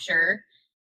Hampshire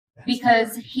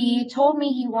because he told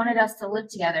me he wanted us to live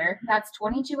together. That's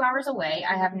 22 hours away.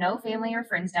 I have no family or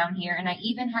friends down here, and I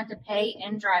even had to pay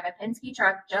and drive a Penske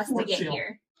truck just to get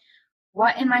here.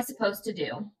 What am I supposed to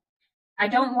do? I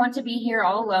don't want to be here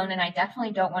all alone, and I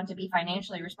definitely don't want to be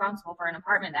financially responsible for an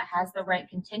apartment that has the rent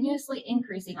continuously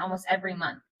increasing almost every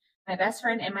month. My best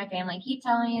friend and my family keep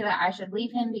telling me that I should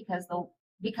leave him because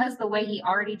the way he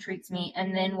already treats me,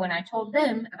 and then when I told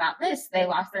them about this, they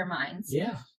lost their minds.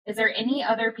 Yeah. Is there any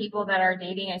other people that are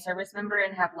dating a service member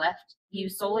and have left you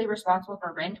solely responsible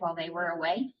for rent while they were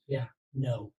away? Yeah.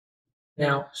 No.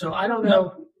 Now, so I don't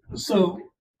know. So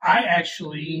I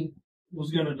actually was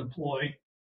going to deploy,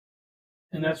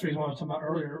 and that's the reason why I was talking about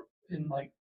earlier. And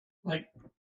like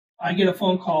I get a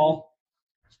phone call,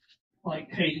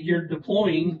 like, hey, you're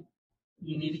deploying.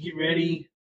 You need to get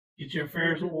ready, get your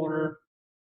affairs in order.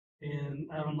 And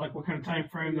I'm like, what kind of time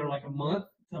frame? They're like a month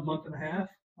and a half.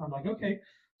 I'm like, okay.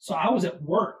 So I was at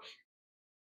work.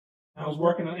 I was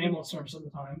working on ambulance service at the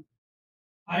time.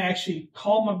 I actually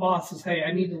called my boss and says, hey,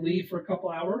 I need to leave for a couple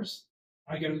hours.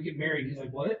 I got to get married. He's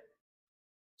like, what?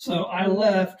 So I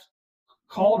left,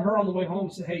 called her on the way home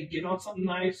and said, hey, get on something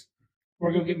nice.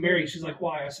 We're going to get married. She's like,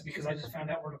 why? I said, because I just found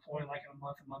out we're deploying like in a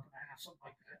month and a half, something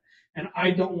like that. And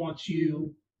I don't want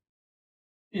you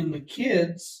and the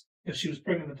kids, because she was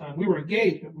pregnant at the time. We were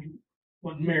engaged, but we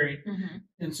weren't married. Mm-hmm.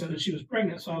 And so she was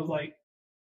pregnant. So I was like,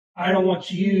 I don't want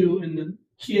you and the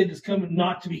kid that's coming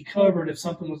not to be covered if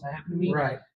something was to happen to me.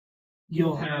 Right.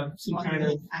 You'll have some kind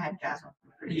of... I had Jasmine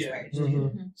from previous marriage.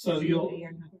 Mm-hmm. So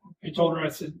I told her, I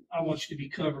said, I want you to be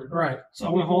covered. Right. So I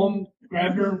went home,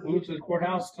 grabbed her, we went to the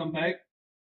courthouse, come back.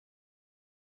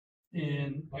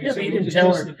 And like I said, you didn't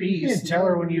tell her. You didn't tell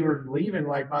her when you were leaving.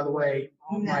 Like, by the way,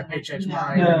 my paycheck's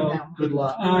mine. No. Good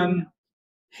luck.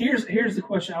 Here's the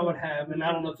question I would have, and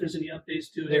I don't know if there's any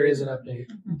updates to it. There is an update.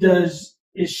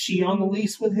 Is she on the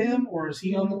lease with him, or is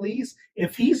he on the lease?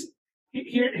 If he's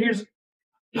he's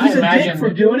a dick for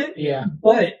doing it. Yeah.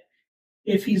 But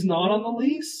if he's not on the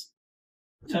lease,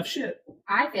 tough shit.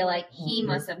 I feel like he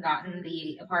must have gotten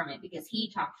the apartment because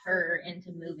he talked her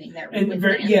into moving there. And with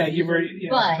very, him. yeah, you're very.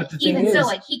 Yeah. But even so,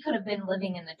 like he could have been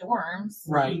living in the dorms,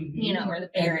 right? You know, or the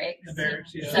barracks. The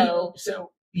barracks,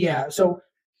 yeah. So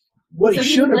what he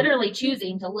should literally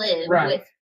choosing to live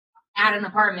at an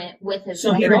apartment with his.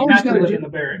 So he has to live in the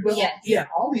barracks. Well, yes. Yeah.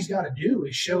 All he's got to do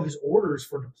is show his orders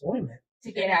for deployment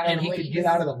to get out, and he could get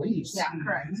out of the lease. Yeah,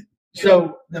 correct.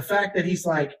 So the fact that he's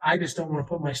like, I just don't want to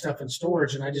put my stuff in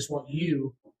storage, and I just want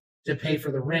you to pay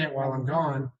for the rent while I'm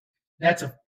gone. That's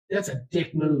a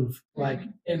dick move. Like,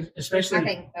 and especially, I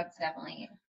think that's definitely.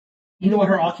 You know what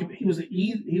her occupation? He was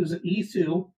an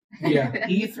E2. Yeah,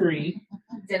 E3.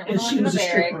 Didn't want to live in the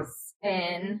barracks,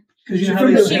 and because she moved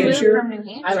from New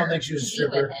Hampshire. I don't think she was a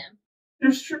stripper.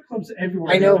 There's strip clubs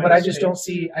everywhere. I know, but I just don't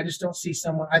see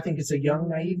someone. I think it's a young,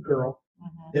 naive girl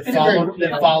that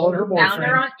followed her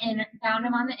boyfriend. Found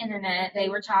him on the internet. They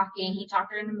were talking. He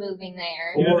talked her into moving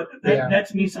there. That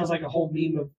to me sounds like a whole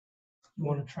meme of, you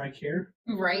want to try care?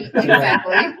 Right.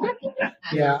 Exactly.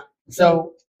 Yeah.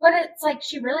 So. But it's like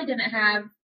she really didn't have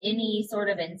any sort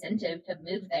of incentive to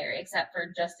move there except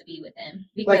for just to be with him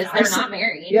because they're not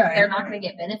married. Yeah, they're not going to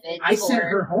get benefits. I sent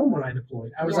her home when I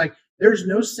deployed. I was like, there's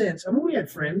no sense. I mean, we had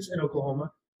friends in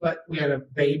Oklahoma, but we had a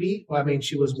baby. Well, I mean,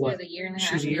 she was what? She was a year and a half.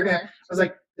 She was a year and a half. I was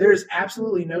like, there is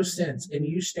absolutely no sense in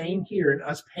you staying here and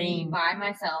us paying. By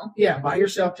myself. Yeah, by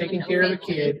yourself, taking care of a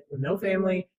kid with no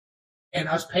family and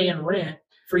us paying rent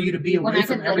for you to be away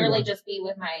from everyone. When I could literally just be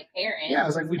with my parents. Yeah, I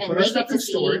was like, we put our stuff in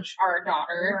storage. Our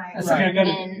daughter.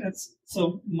 Right.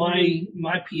 So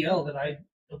my PL that I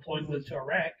deployed with to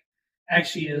Iraq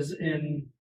actually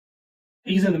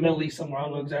he's in the Middle East somewhere. I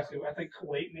don't know exactly. I think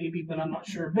Kuwait maybe, but I'm not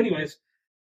sure. But anyways,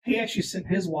 he actually sent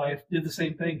his wife, did the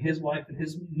same thing. His wife and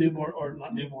his newborn, or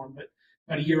not newborn, but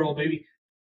about a year old baby,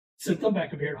 sent them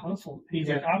back up here to Huntsville. He's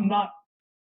like,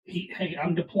 hey,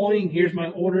 I'm deploying. Here's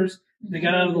my orders. They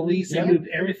got out of the lease. They moved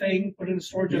everything, put it in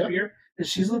storage up here. And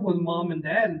she's lived with mom and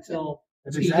dad until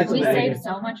That's exactly we what save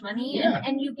so much money,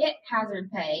 and you get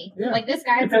hazard pay. Yeah. Like this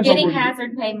guy's getting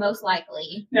hazard pay most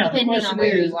likely, now, depending on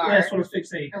where you are. That's what a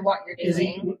fixate or what you're doing. Is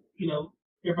he,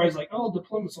 everybody's like, oh,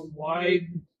 diploma's a wide.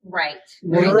 Right.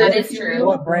 That is true.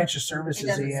 What branch of service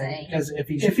is he in? Because if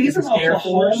he's in Air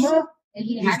Force,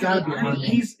 he's got to be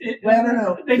Army.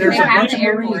 No. There's a bunch of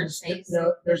Air Marines. Force base.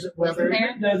 No,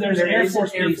 there's Air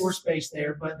Force base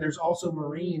there, but there's also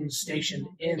Marines stationed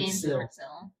in Sill.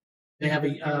 They have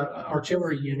a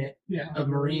artillery unit of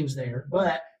Marines there,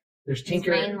 but there's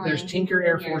Tinker Air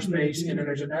Force Base, and then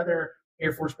there's another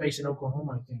Air Force Base in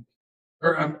Oklahoma, I think,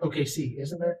 or OKC,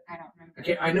 isn't there? I don't remember.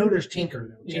 Okay, I know there's Tinker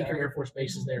though. Tinker Air Force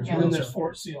Base is there as well. And there's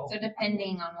Fort Seal. So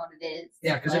depending on what it is.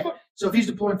 Yeah, because if he's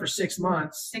deploying for 6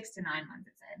 months, 6 to 9 months,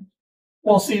 it said.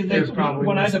 Well, see,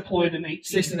 when I deployed in 18,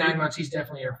 6 to 9 months, he's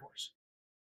definitely Air Force.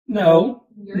 No,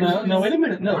 wait a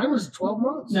minute. No, mine was 12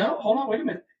 months. No, hold on, wait a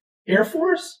minute. Air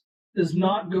Force does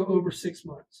not go over 6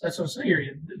 months. That's what I'm saying.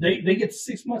 Period. They get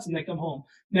 6 months and they come home.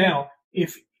 Now,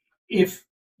 if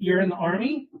you're in the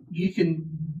Army, you can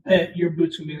bet your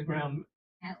boots will be on the ground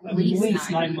at least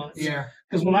 9 months. Yeah.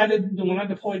 Because when I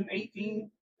deployed in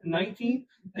 18 and 19,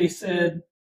 they said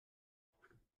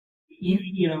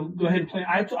go ahead and plan.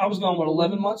 I was gone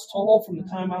 11 months total from the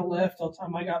time I left till the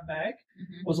time I got back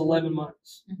was 11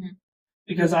 months.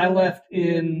 Because I left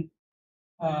in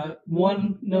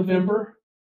 1 November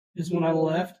is when I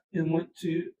left and went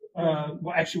to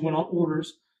went on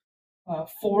orders.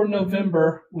 4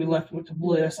 November we went to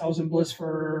Bliss. I was in Bliss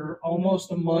for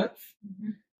almost a month.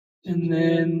 And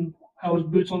then I was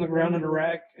boots on the ground in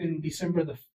Iraq in December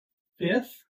the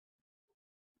 5th.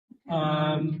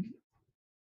 And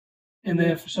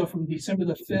then from December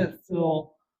the 5th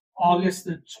till August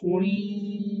the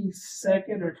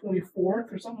 22nd or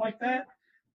 24th or something like that,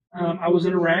 I was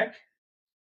in Iraq.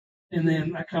 And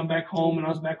then I come back home, and I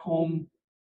was back home.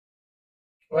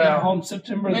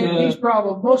 September. He's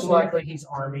probably most likely he's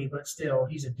Army, but still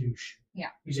he's a douche. Yeah,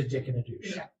 he's a dick and a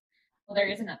douche. Yeah. Well, there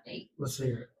is an update. Let's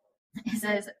hear it. It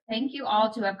says, "Thank you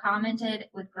all to have commented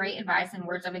with great advice and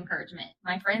words of encouragement.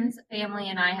 My friends, family,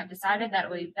 and I have decided that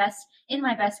it will be in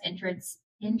my best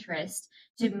interest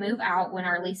to move out when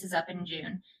our lease is up in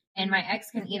June. And my ex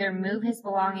can either move his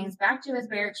belongings back to his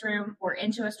barracks room or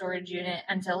into a storage unit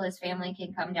until his family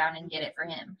can come down and get it for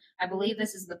him. I believe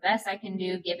this is the best I can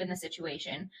do given the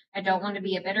situation. I don't want to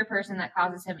be a bitter person that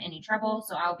causes him any trouble,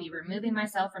 so I'll be removing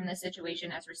myself from this situation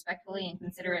as respectfully and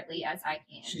considerately as I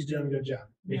can." She's doing a good job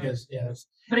because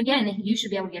But again, you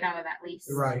should be able to get out of that lease,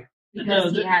 right?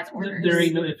 Because he has orders. There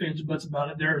ain't no ifs, ands, or buts about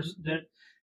it.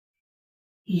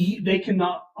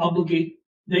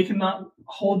 They cannot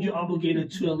hold you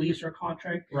obligated to a lease or a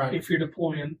contract if you're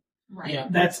deploying. Right. Yeah.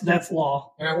 That's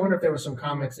law. And I wonder if there were some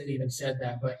comments that even said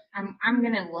that, but I'm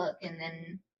gonna look and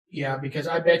then. Yeah, because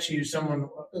I bet you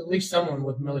at least someone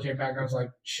with military backgrounds,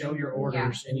 like show your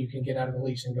orders and you can get out of the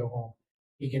lease and go home.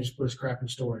 He can just put his crap in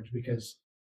storage because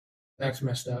that's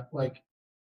messed up. Like,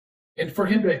 and for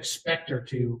him to expect her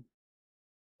to,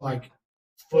 like,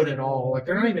 foot it all, like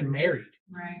they're not even married.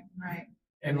 Right.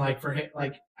 And like for him,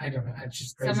 like I don't know, it's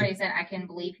just crazy. Somebody said,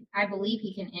 I believe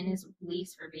he can end his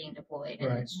lease for being deployed,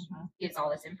 and gives all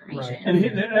this information.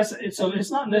 Right. And so it's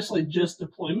not necessarily just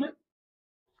deployment.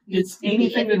 It's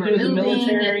anything to do with the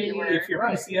military. If you're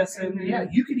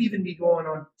PCSing, you could even be going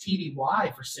on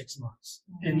TDY for 6 months,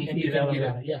 and you can get out of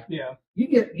it. Yeah.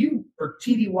 You for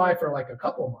TDY for like a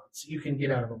couple of months, you can get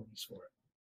out of a lease for it.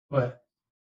 But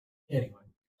anyway,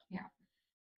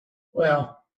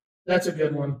 well. That's a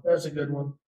good one.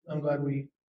 I'm glad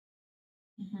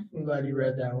you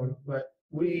read that one. But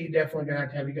we definitely gonna have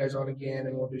to have you guys on again,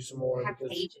 and we'll do some more.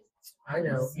 Pages. I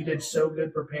know you did so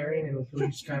good preparing, and we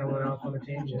just kind of went off on a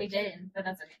tangent. We did, but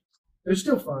that's okay. It was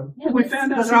still fun. Yeah, we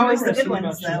found out those are always the good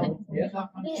ones, though. Yeah,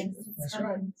 that's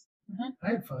right. I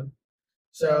had fun.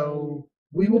 So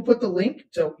we will put the link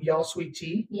to Y'all Sweet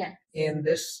Tea in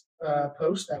this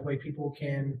post. That way, people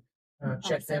can.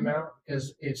 Check them out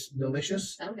because it's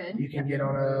delicious. So good. You can get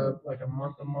on a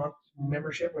month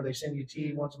membership where they send you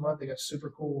tea once a month. They got super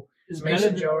cool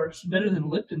mason jars. Better than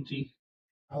Lipton tea.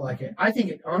 I like it. I think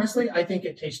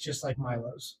it tastes just like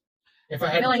Milo's. If I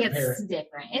had to compare it's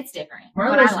different. It's different.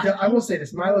 Milo's. I will say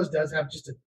this: Milo's does have just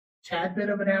a tad bit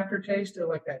of an aftertaste of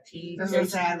like that tea. That's what I'm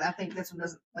saying. I think this one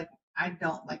doesn't like. I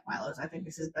don't like Milo's. I think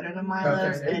this is better than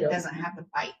Milo's, and it doesn't have the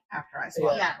bite after I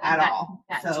swallow it at all.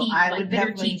 So tea, I would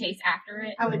definitely taste after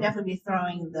it. I would definitely be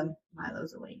throwing the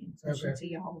Milo's away and switching to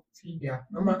y'all tea. Yeah,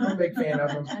 I'm a big fan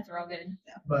of them. That's real good.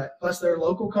 Yeah. But plus, they're a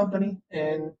local company,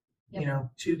 and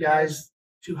two guys,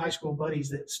 two high school buddies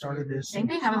that started this. I think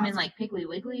they have them in like Piggly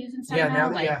Wigglies and stuff.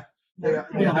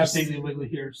 We don't have Piggly Wiggly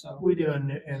here, so we do,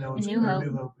 and it's New Hope.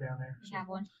 New Hope down there. We have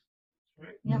one.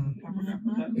 right. Yep.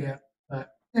 Yeah, but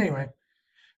anyway.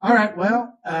 All right.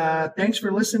 Well, thanks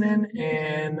for listening,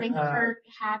 and Thanks for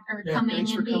coming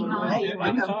thanks for and being coming on. on. Yeah,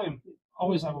 anytime.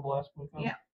 Always have a blast with them.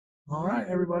 Yeah. All right,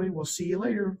 everybody. We'll see you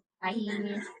later. Bye.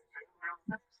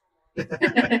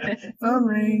 Phone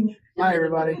ring. Bye,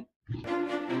 everybody.